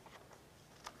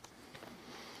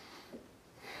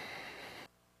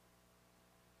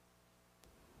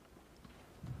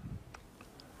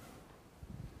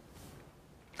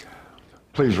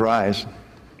 Please rise.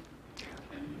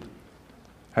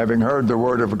 Having heard the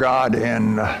word of God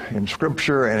in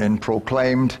Scripture and in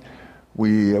proclaimed,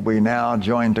 we now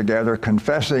join together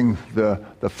confessing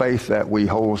the faith that we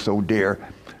hold so dear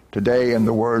today in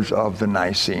the words of the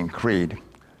Nicene Creed.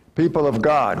 People of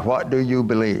God, what do you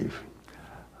believe?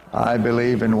 I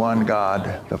believe in one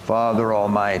God, the Father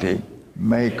Almighty,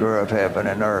 maker of heaven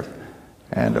and earth,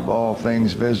 and of all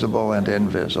things visible and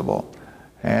invisible,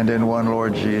 and in one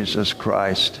Lord Jesus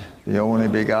Christ, the only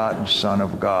begotten Son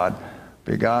of God,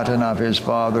 begotten of his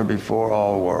Father before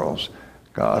all worlds,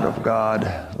 God of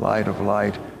God, light of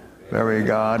light, very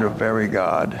God of very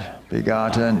God,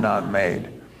 begotten, not made,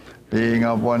 being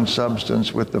of one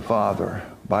substance with the Father,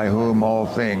 by whom all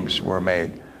things were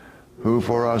made, who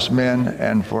for us men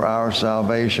and for our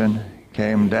salvation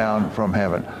came down from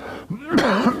heaven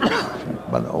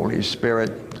by the Holy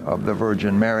Spirit of the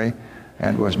Virgin Mary,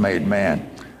 and was made man,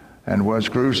 and was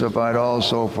crucified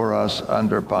also for us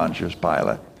under Pontius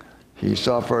Pilate. He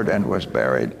suffered and was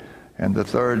buried, and the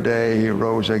third day he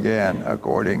rose again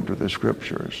according to the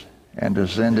Scriptures, and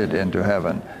ascended into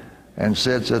heaven, and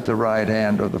sits at the right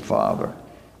hand of the Father.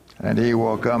 And he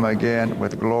will come again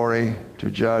with glory to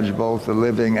judge both the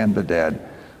living and the dead,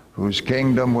 whose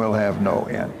kingdom will have no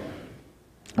end.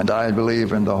 And I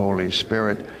believe in the Holy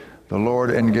Spirit, the Lord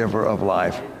and giver of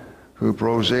life, who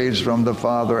proceeds from the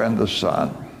Father and the Son,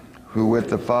 who with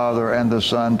the Father and the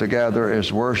Son together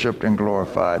is worshipped and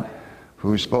glorified,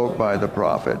 who spoke by the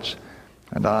prophets.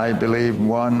 And I believe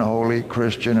one holy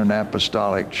Christian and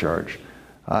apostolic church.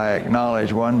 I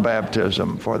acknowledge one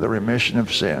baptism for the remission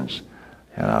of sins,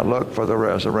 and I look for the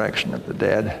resurrection of the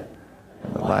dead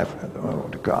and the life of the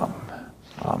world to come.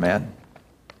 Amen.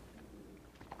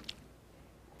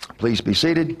 Please be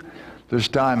seated. This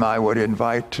time I would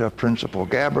invite Principal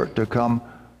Gabbert to come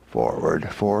forward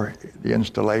for the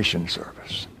installation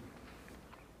service.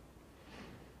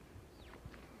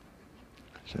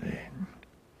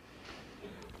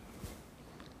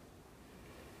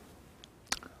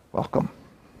 Welcome.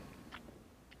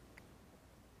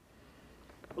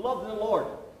 Beloved in the Lord,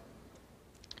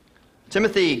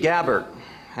 Timothy Gabbert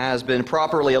has been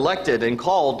properly elected and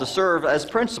called to serve as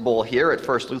principal here at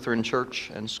First Lutheran Church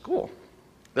and School.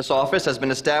 This office has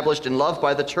been established in love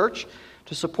by the Church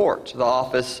to support the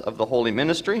office of the Holy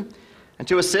Ministry and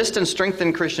to assist and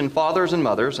strengthen Christian fathers and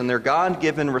mothers in their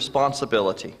God-given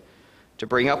responsibility to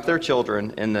bring up their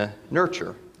children in the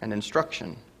nurture and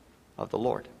instruction of the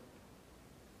Lord.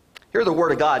 Hear the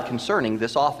word of God concerning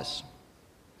this office.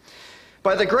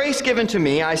 By the grace given to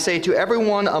me, I say to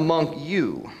everyone among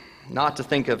you, not to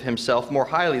think of himself more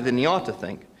highly than he ought to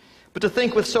think, but to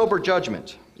think with sober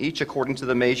judgment, each according to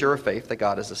the measure of faith that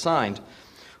God has assigned.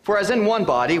 For as in one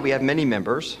body we have many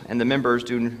members, and the members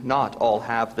do not all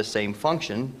have the same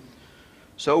function,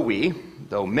 so we,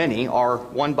 though many, are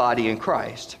one body in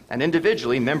Christ, and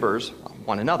individually members of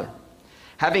one another.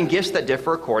 Having gifts that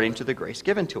differ according to the grace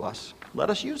given to us, let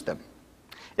us use them.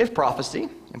 If prophecy,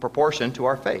 in proportion to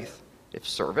our faith. If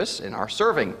service, in our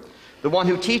serving. The one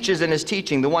who teaches in his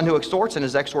teaching. The one who exhorts in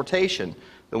his exhortation.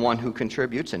 The one who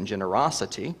contributes in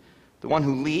generosity. The one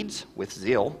who leads with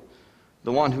zeal.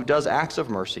 The one who does acts of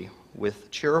mercy with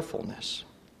cheerfulness.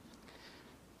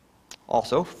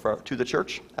 Also, to the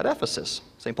church at Ephesus,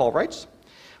 St. Paul writes,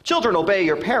 Children, obey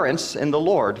your parents in the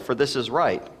Lord, for this is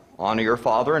right. Honor your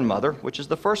father and mother, which is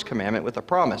the first commandment with a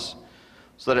promise,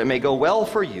 so that it may go well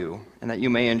for you, and that you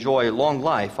may enjoy long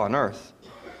life on earth.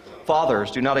 Fathers,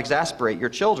 do not exasperate your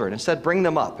children. Instead, bring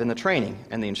them up in the training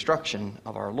and the instruction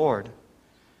of our Lord.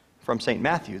 From St.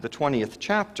 Matthew, the 20th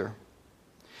chapter.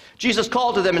 Jesus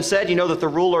called to them and said, You know that the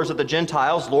rulers of the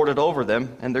Gentiles lord it over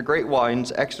them, and their great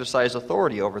ones exercise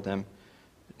authority over them.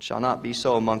 It shall not be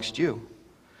so amongst you.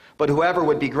 But whoever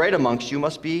would be great amongst you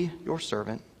must be your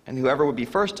servant, and whoever would be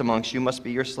first amongst you must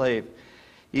be your slave.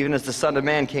 Even as the Son of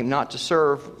Man came not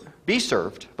to be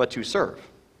served, but to serve,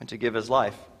 and to give his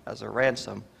life as a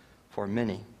ransom for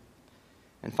many.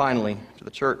 And finally, to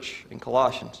the church in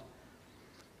Colossians,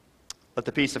 let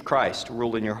the peace of Christ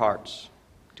rule in your hearts,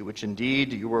 to which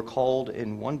indeed you were called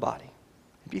in one body.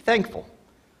 And be thankful.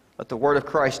 Let the word of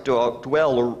Christ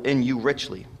dwell in you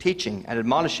richly, teaching and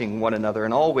admonishing one another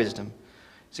in all wisdom,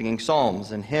 singing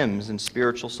psalms and hymns and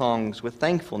spiritual songs with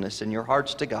thankfulness in your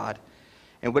hearts to God.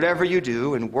 And whatever you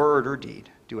do in word or deed,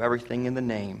 do everything in the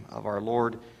name of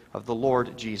the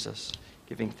Lord Jesus,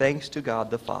 giving thanks to God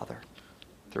the Father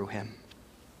through him.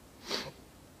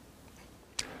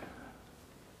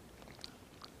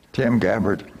 Tim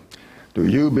Gabbert, do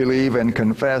you believe and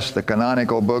confess the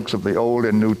canonical books of the Old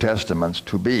and New Testaments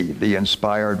to be the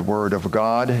inspired Word of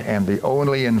God and the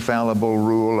only infallible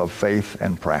rule of faith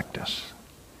and practice?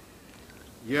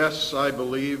 Yes, I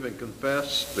believe and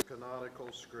confess the canonical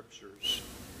Scriptures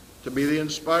to be the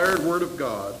inspired Word of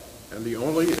God and the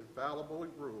only infallible infallible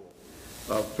rule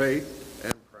of faith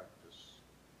and practice.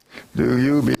 Do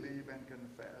you believe and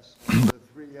confess the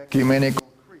three ecumenical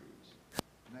creeds,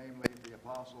 namely the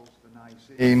Apostles', the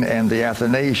Nicene, and the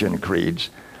Athanasian creeds,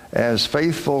 as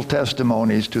faithful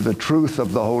testimonies to the truth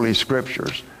of the Holy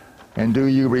Scriptures? And do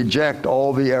you reject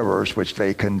all the errors which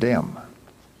they condemn?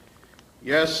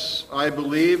 Yes, I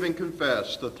believe and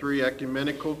confess the three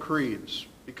ecumenical creeds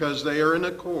because they are in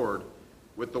accord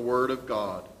with the Word of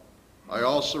God. I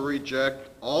also reject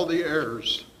all the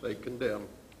errors they condemn.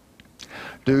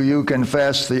 Do you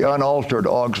confess the unaltered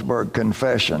Augsburg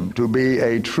Confession to be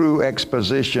a true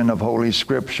exposition of Holy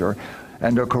Scripture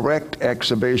and a correct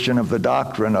exhibition of the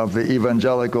doctrine of the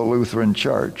Evangelical Lutheran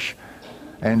Church?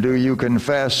 And do you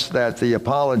confess that the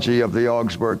Apology of the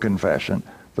Augsburg Confession,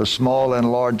 the small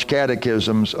and large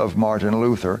catechisms of Martin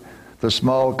Luther, the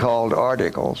small called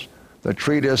articles, the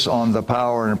treatise on the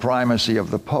power and primacy of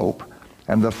the Pope,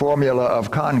 and the formula of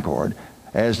concord,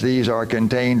 as these are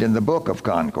contained in the Book of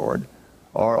Concord,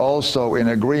 are also in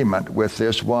agreement with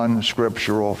this one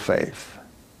scriptural faith?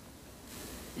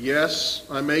 Yes,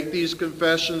 I make these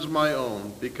confessions my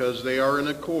own because they are in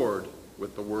accord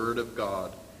with the Word of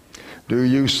God. Do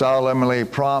you solemnly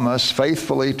promise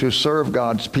faithfully to serve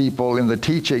God's people in the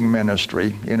teaching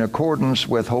ministry in accordance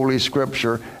with Holy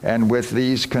Scripture and with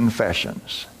these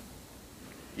confessions?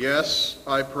 Yes,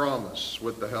 I promise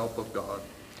with the help of God.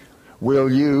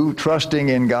 Will you, trusting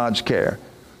in God's care,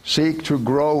 seek to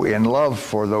grow in love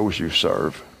for those you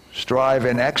serve, strive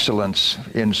in excellence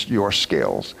in your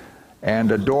skills,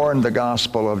 and adorn the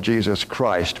gospel of Jesus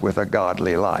Christ with a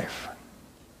godly life?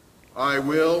 I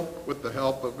will with the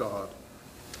help of God.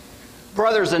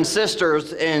 Brothers and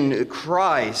sisters in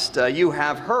Christ, you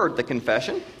have heard the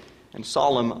confession and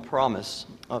solemn promise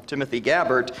of Timothy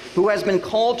Gabbert, who has been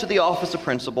called to the office of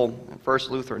principal at First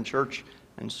Lutheran Church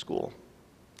and School.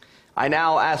 I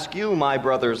now ask you, my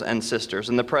brothers and sisters,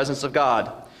 in the presence of God,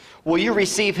 will you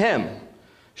receive him,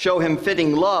 show him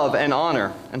fitting love and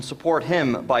honor, and support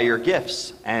him by your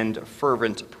gifts and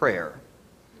fervent prayer?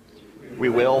 We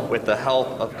will with the help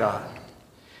of God.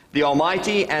 The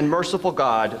Almighty and merciful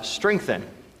God strengthen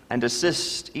and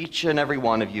assist each and every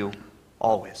one of you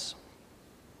always.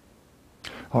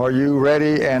 Are you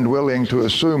ready and willing to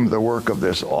assume the work of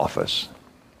this office?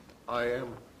 I am.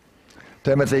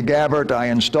 Timothy Gabbert, I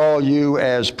install you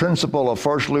as principal of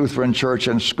First Lutheran Church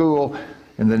and School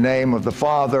in the name of the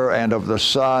Father and of the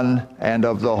Son and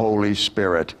of the Holy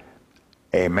Spirit.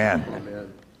 Amen.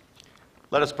 Amen.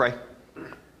 Let us pray.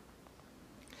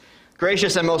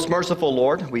 Gracious and most merciful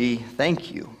Lord, we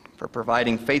thank you for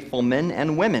providing faithful men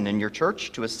and women in your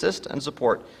church to assist and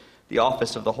support the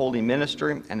office of the holy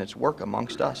ministry and its work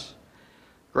amongst us.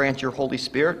 Grant your Holy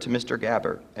Spirit to Mr.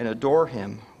 Gabbert and adore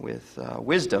him with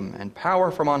wisdom and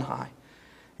power from on high.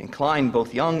 Incline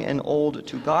both young and old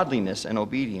to godliness and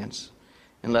obedience,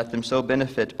 and let them so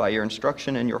benefit by your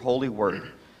instruction in your holy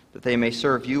word that they may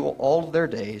serve you all of their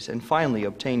days and finally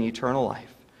obtain eternal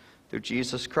life. Through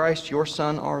Jesus Christ, your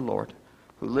Son, our Lord,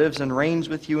 who lives and reigns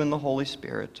with you in the Holy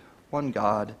Spirit, one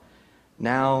God,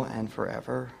 now and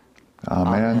forever.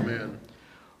 Amen. Amen.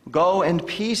 Go in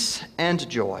peace and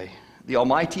joy. The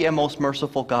Almighty and most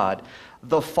merciful God,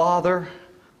 the Father,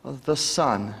 the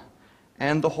Son,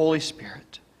 and the Holy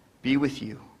Spirit be with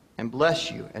you and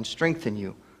bless you and strengthen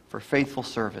you for faithful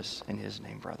service in his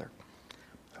name, brother.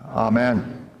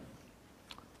 Amen.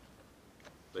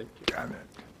 Thank you. Amen.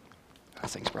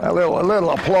 Blessings, A brother.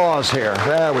 little applause here.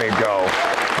 There we go.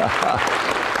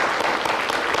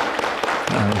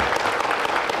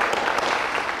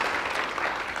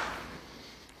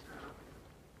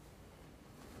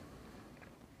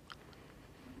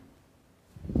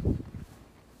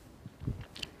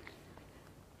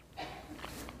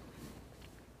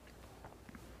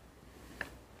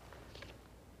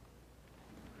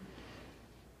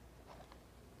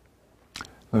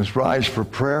 Let's rise for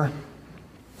prayer.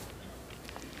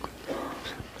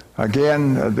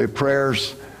 Again, the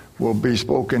prayers will be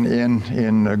spoken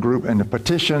in a group, in the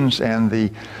petitions, and the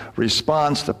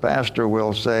response, the pastor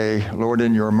will say, Lord,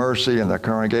 in your mercy, and the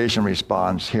congregation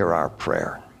responds, hear our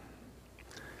prayer.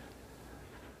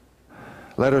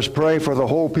 Let us pray for the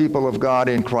whole people of God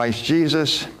in Christ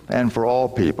Jesus and for all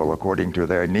people according to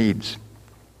their needs.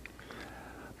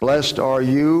 Blessed are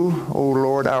you, O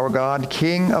Lord our God,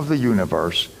 King of the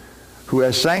universe, who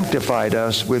has sanctified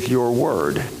us with your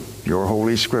word, your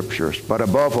holy scriptures, but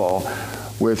above all,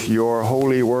 with your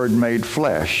holy word made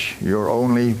flesh, your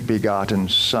only begotten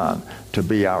Son, to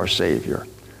be our Savior,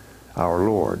 our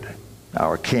Lord,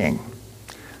 our King.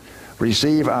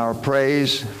 Receive our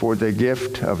praise for the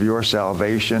gift of your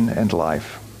salvation and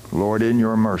life. Lord, in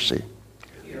your mercy.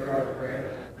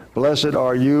 Blessed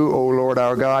are you, O Lord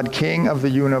our God, King of the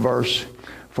universe,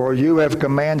 for you have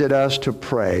commanded us to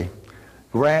pray.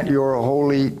 Grant your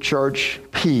holy church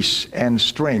peace and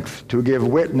strength to give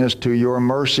witness to your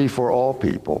mercy for all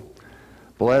people.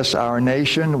 Bless our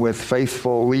nation with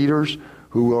faithful leaders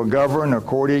who will govern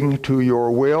according to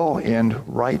your will in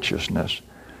righteousness.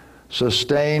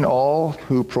 Sustain all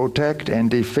who protect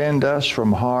and defend us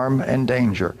from harm and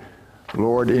danger.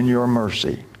 Lord, in your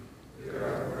mercy.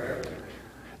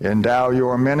 Endow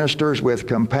your ministers with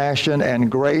compassion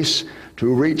and grace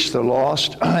to reach the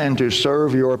lost and to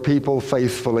serve your people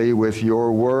faithfully with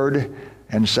your word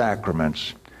and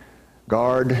sacraments.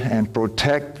 Guard and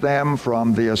protect them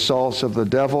from the assaults of the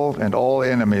devil and all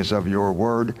enemies of your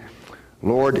word.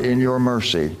 Lord, in your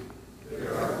mercy.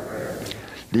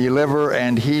 Deliver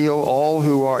and heal all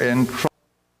who are in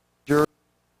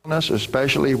illness,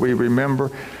 especially we remember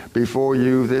before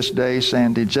you this day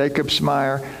Sandy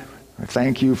Jacobsmeyer.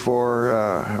 Thank you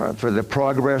for the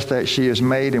progress that she has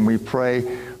made, and we pray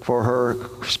for her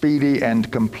speedy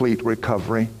and complete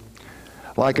recovery.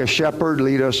 Like a shepherd,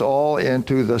 lead us all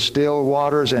into the still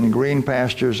waters and green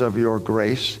pastures of your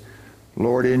grace.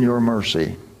 Lord, in your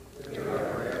mercy.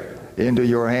 Into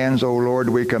your hands, O Lord,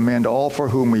 we commend all for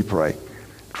whom we pray,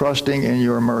 trusting in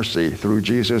your mercy through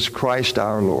Jesus Christ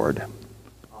our Lord.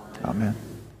 Amen.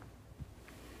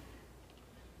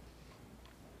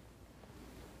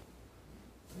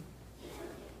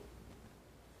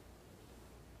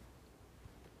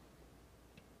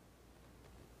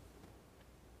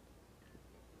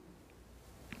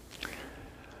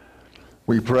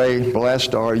 We pray,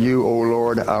 blessed are you, O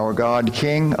Lord, our God,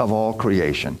 King of all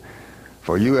creation.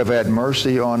 For you have had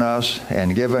mercy on us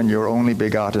and given your only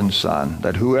begotten Son,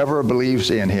 that whoever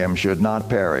believes in him should not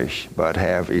perish, but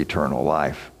have eternal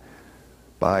life.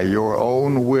 By your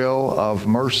own will of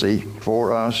mercy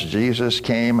for us, Jesus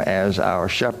came as our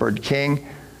shepherd king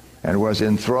and was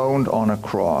enthroned on a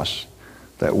cross,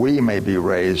 that we may be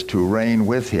raised to reign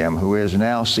with him who is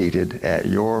now seated at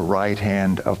your right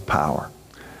hand of power.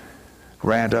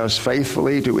 Grant us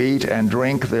faithfully to eat and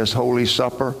drink this holy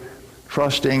supper,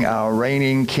 trusting our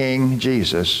reigning King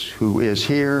Jesus, who is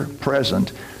here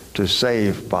present to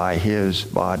save by his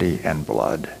body and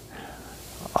blood.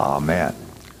 Amen.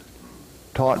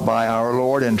 Taught by our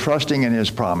Lord and trusting in his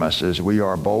promises, we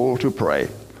are bold to pray.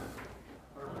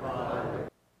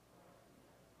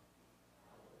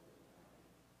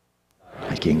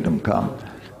 Thy kingdom come,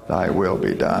 thy will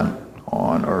be done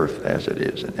on earth as it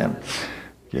is in heaven.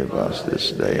 Give us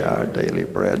this day our daily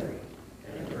bread.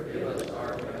 And forgive us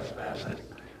our trespasses,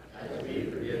 as we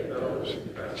forgive those who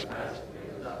trespass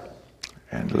against us.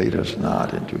 And lead us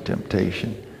not into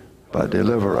temptation, but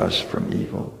deliver us from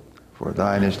evil. For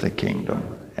thine is the kingdom,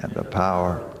 and the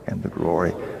power, and the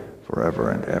glory,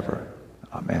 forever and ever.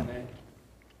 Amen.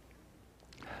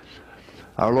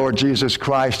 Our Lord Jesus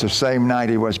Christ, the same night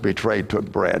he was betrayed,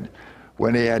 took bread.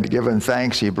 When he had given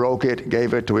thanks, he broke it,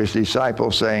 gave it to his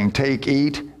disciples, saying, "Take,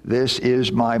 eat, this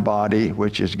is my body,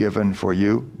 which is given for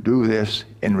you. Do this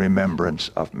in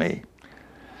remembrance of me."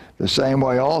 The same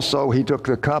way also he took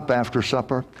the cup after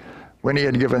supper. When he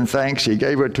had given thanks, he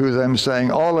gave it to them, saying,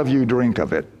 "All of you drink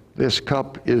of it. This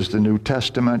cup is the New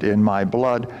Testament in my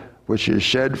blood, which is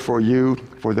shed for you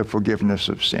for the forgiveness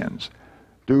of sins.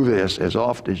 Do this as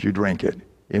oft as you drink it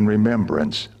in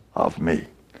remembrance of me."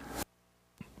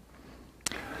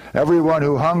 Everyone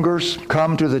who hungers,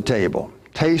 come to the table.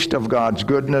 Taste of God's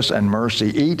goodness and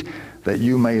mercy. Eat that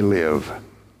you may live.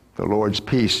 The Lord's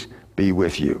peace be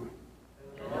with you.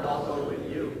 And also with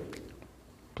you.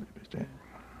 Please be standing.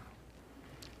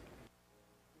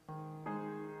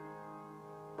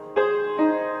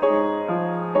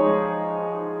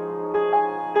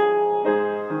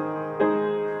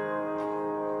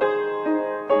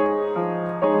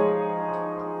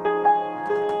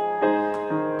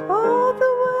 All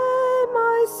the way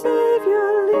my Savior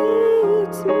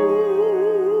leads me.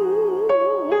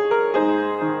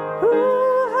 Who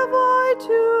have I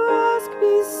to ask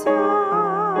beside?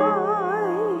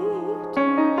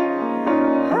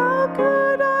 How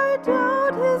could I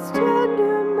doubt his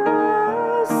tender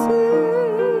mercy?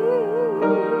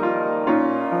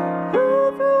 Who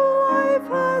through life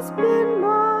has been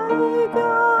my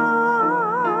guide?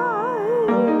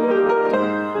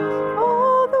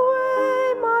 All the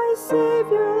way my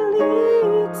Savior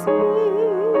leads me,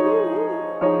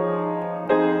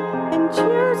 and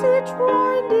cheers each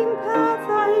winding path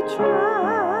I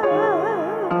tread,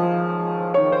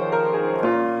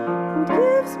 and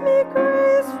gives me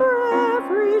grace for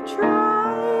every trial,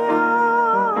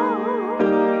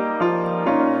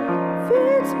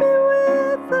 feeds me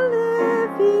with the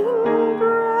living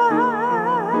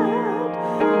bread,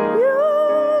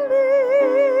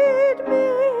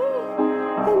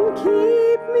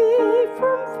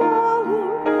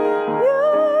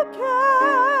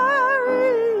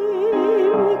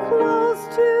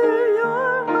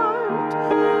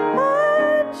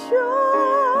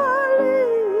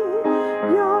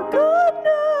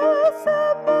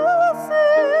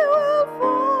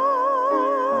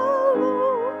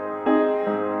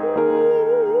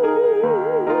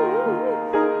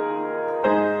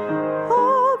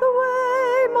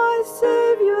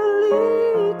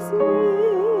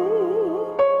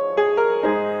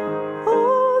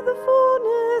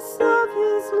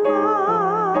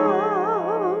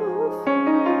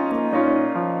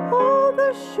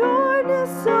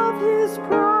 sureness of his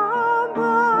promise,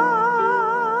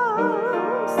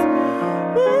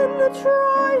 in the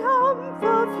triumph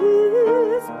of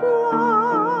his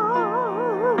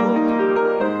blood.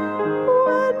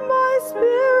 When my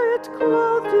spirit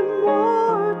clothed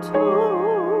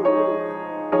immortal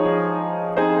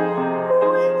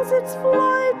wings its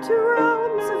flight to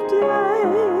realms of day,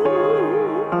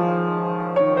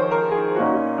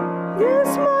 this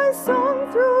my song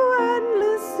through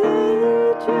endless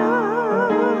ages.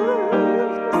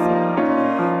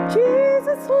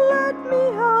 Jesus led me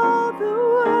all the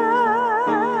way.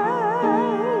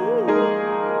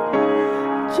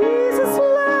 Jesus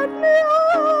led me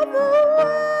all the way.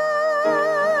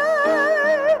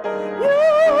 You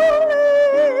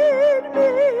lead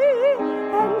me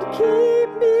and keep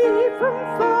me from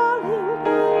falling.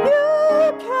 You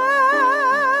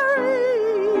carry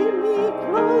me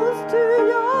close to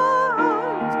your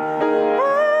heart,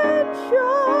 and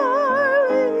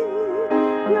surely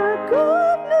your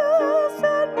goodness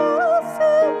and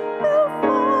mercy will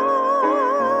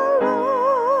follow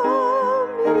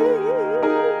me.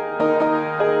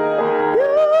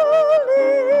 You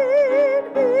lead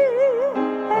me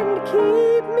and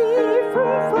keep me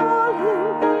from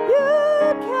falling. You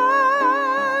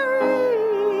carry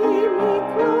me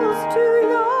close to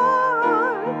your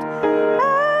heart,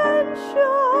 and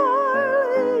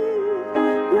surely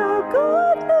your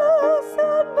goodness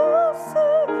and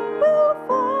mercy will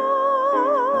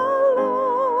follow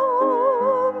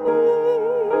me.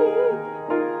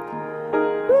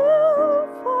 Will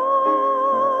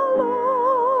follow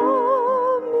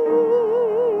me.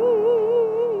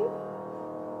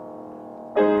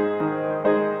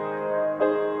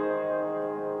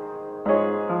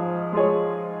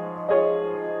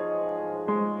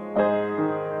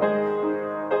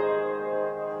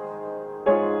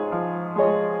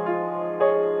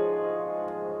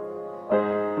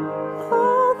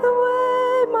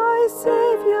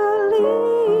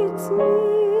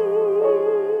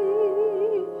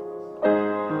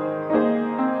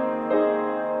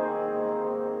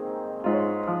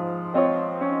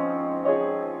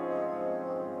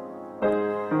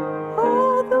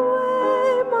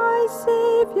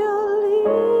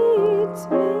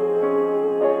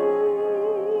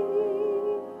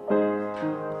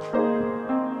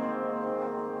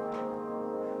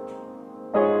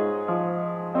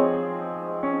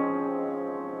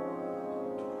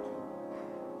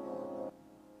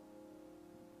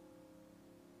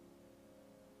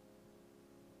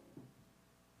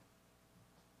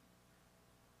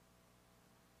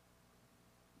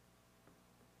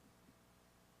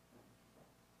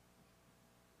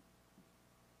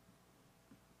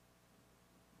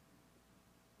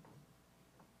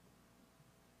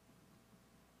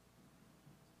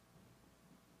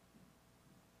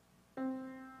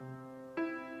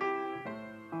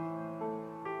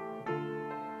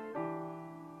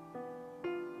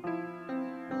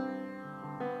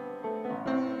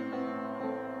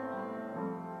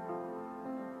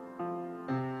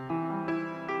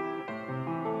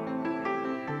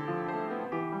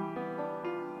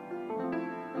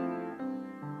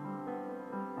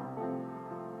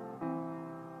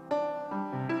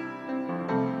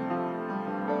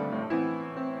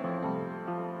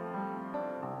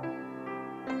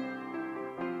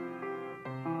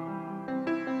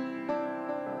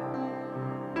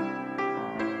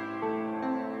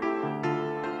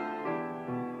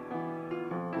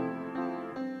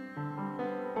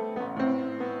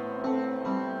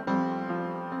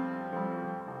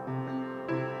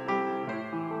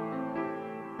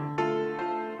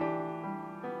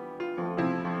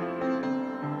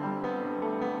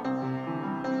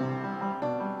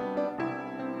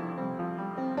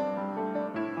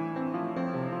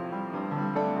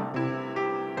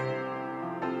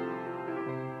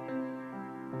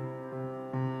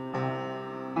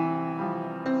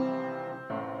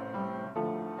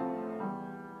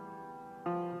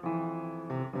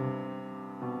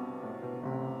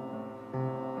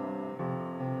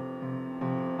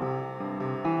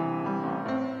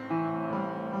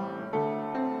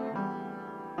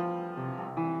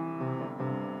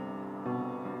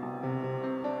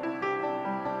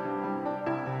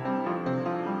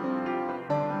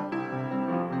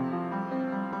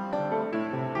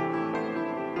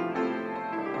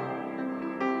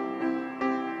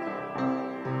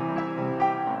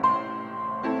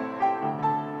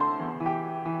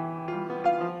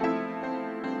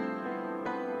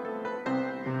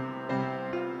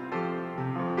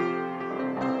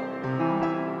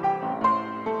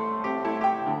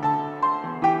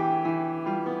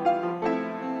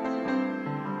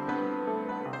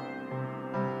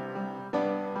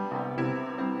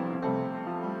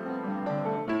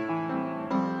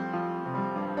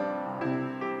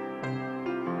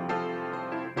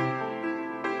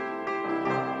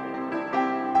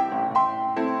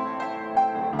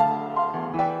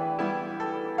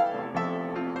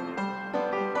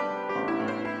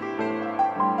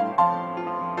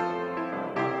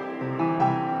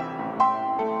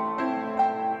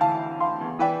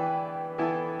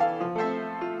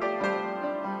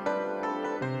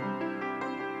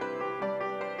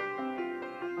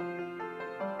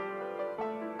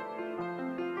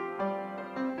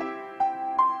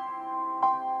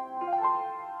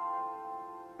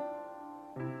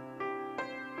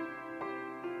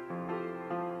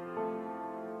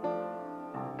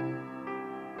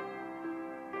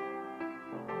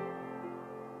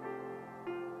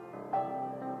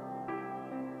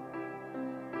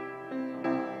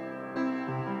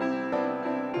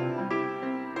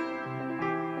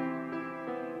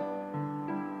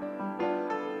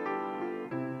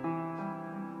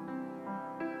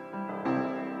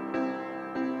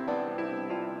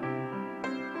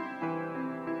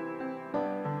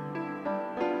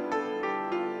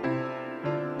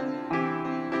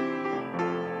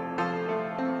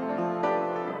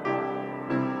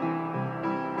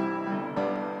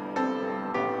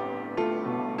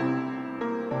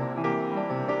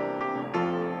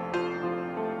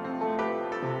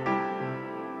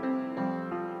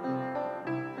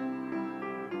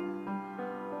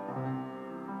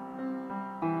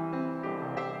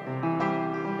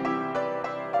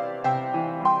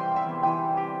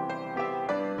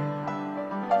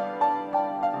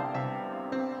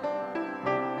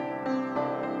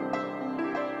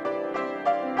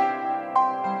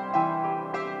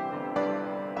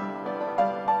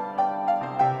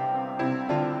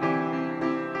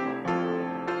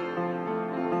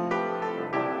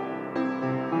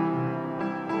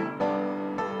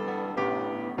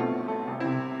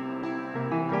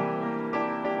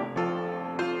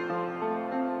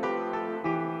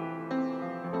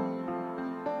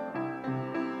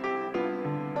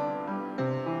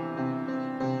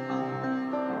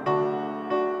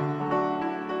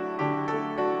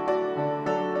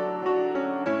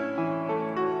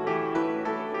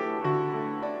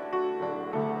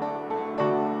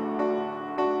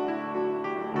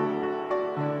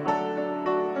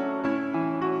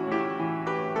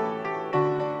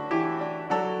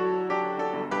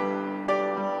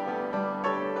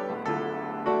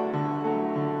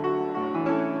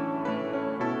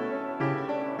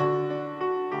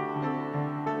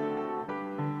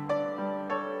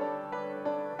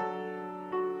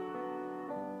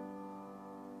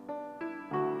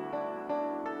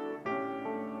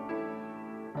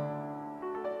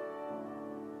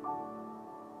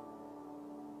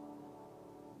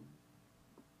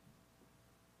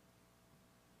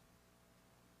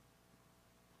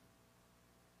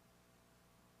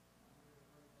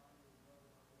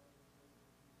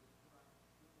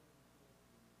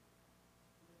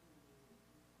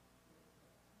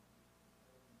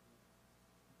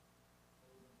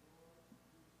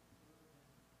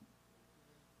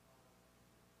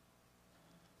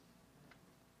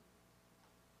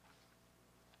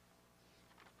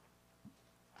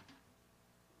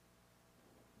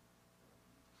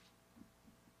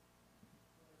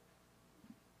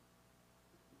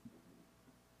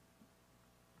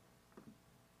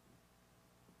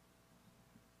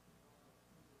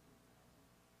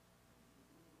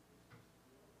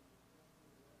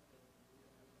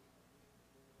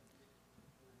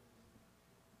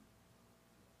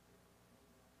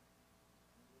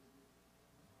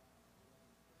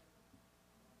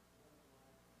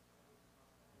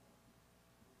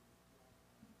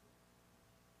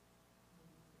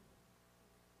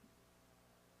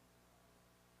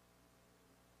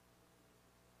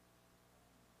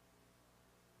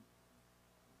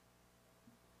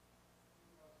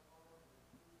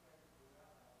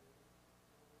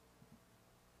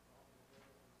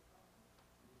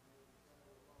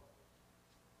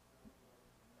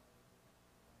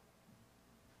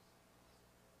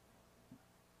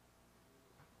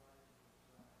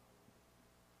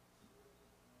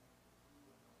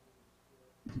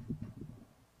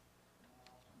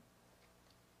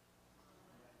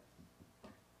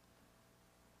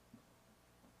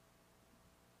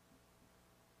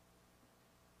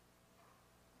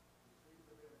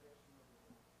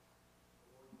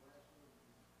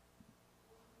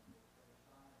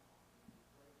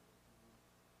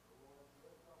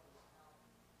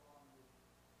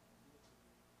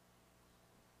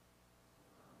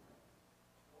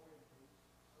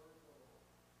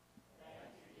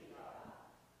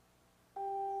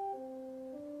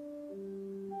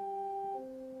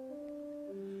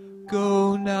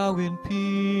 Go now in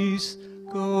peace,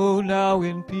 go now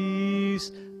in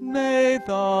peace. May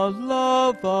the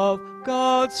love of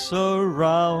God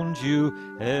surround you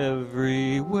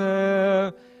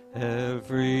everywhere,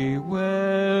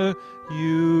 everywhere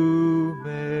you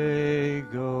may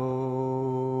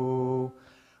go.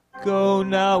 Go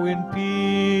now in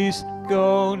peace,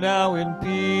 go now in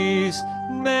peace.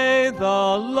 May the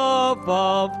love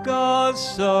of God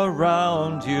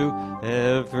surround you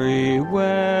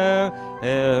everywhere,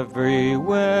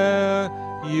 everywhere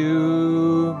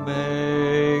you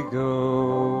may go.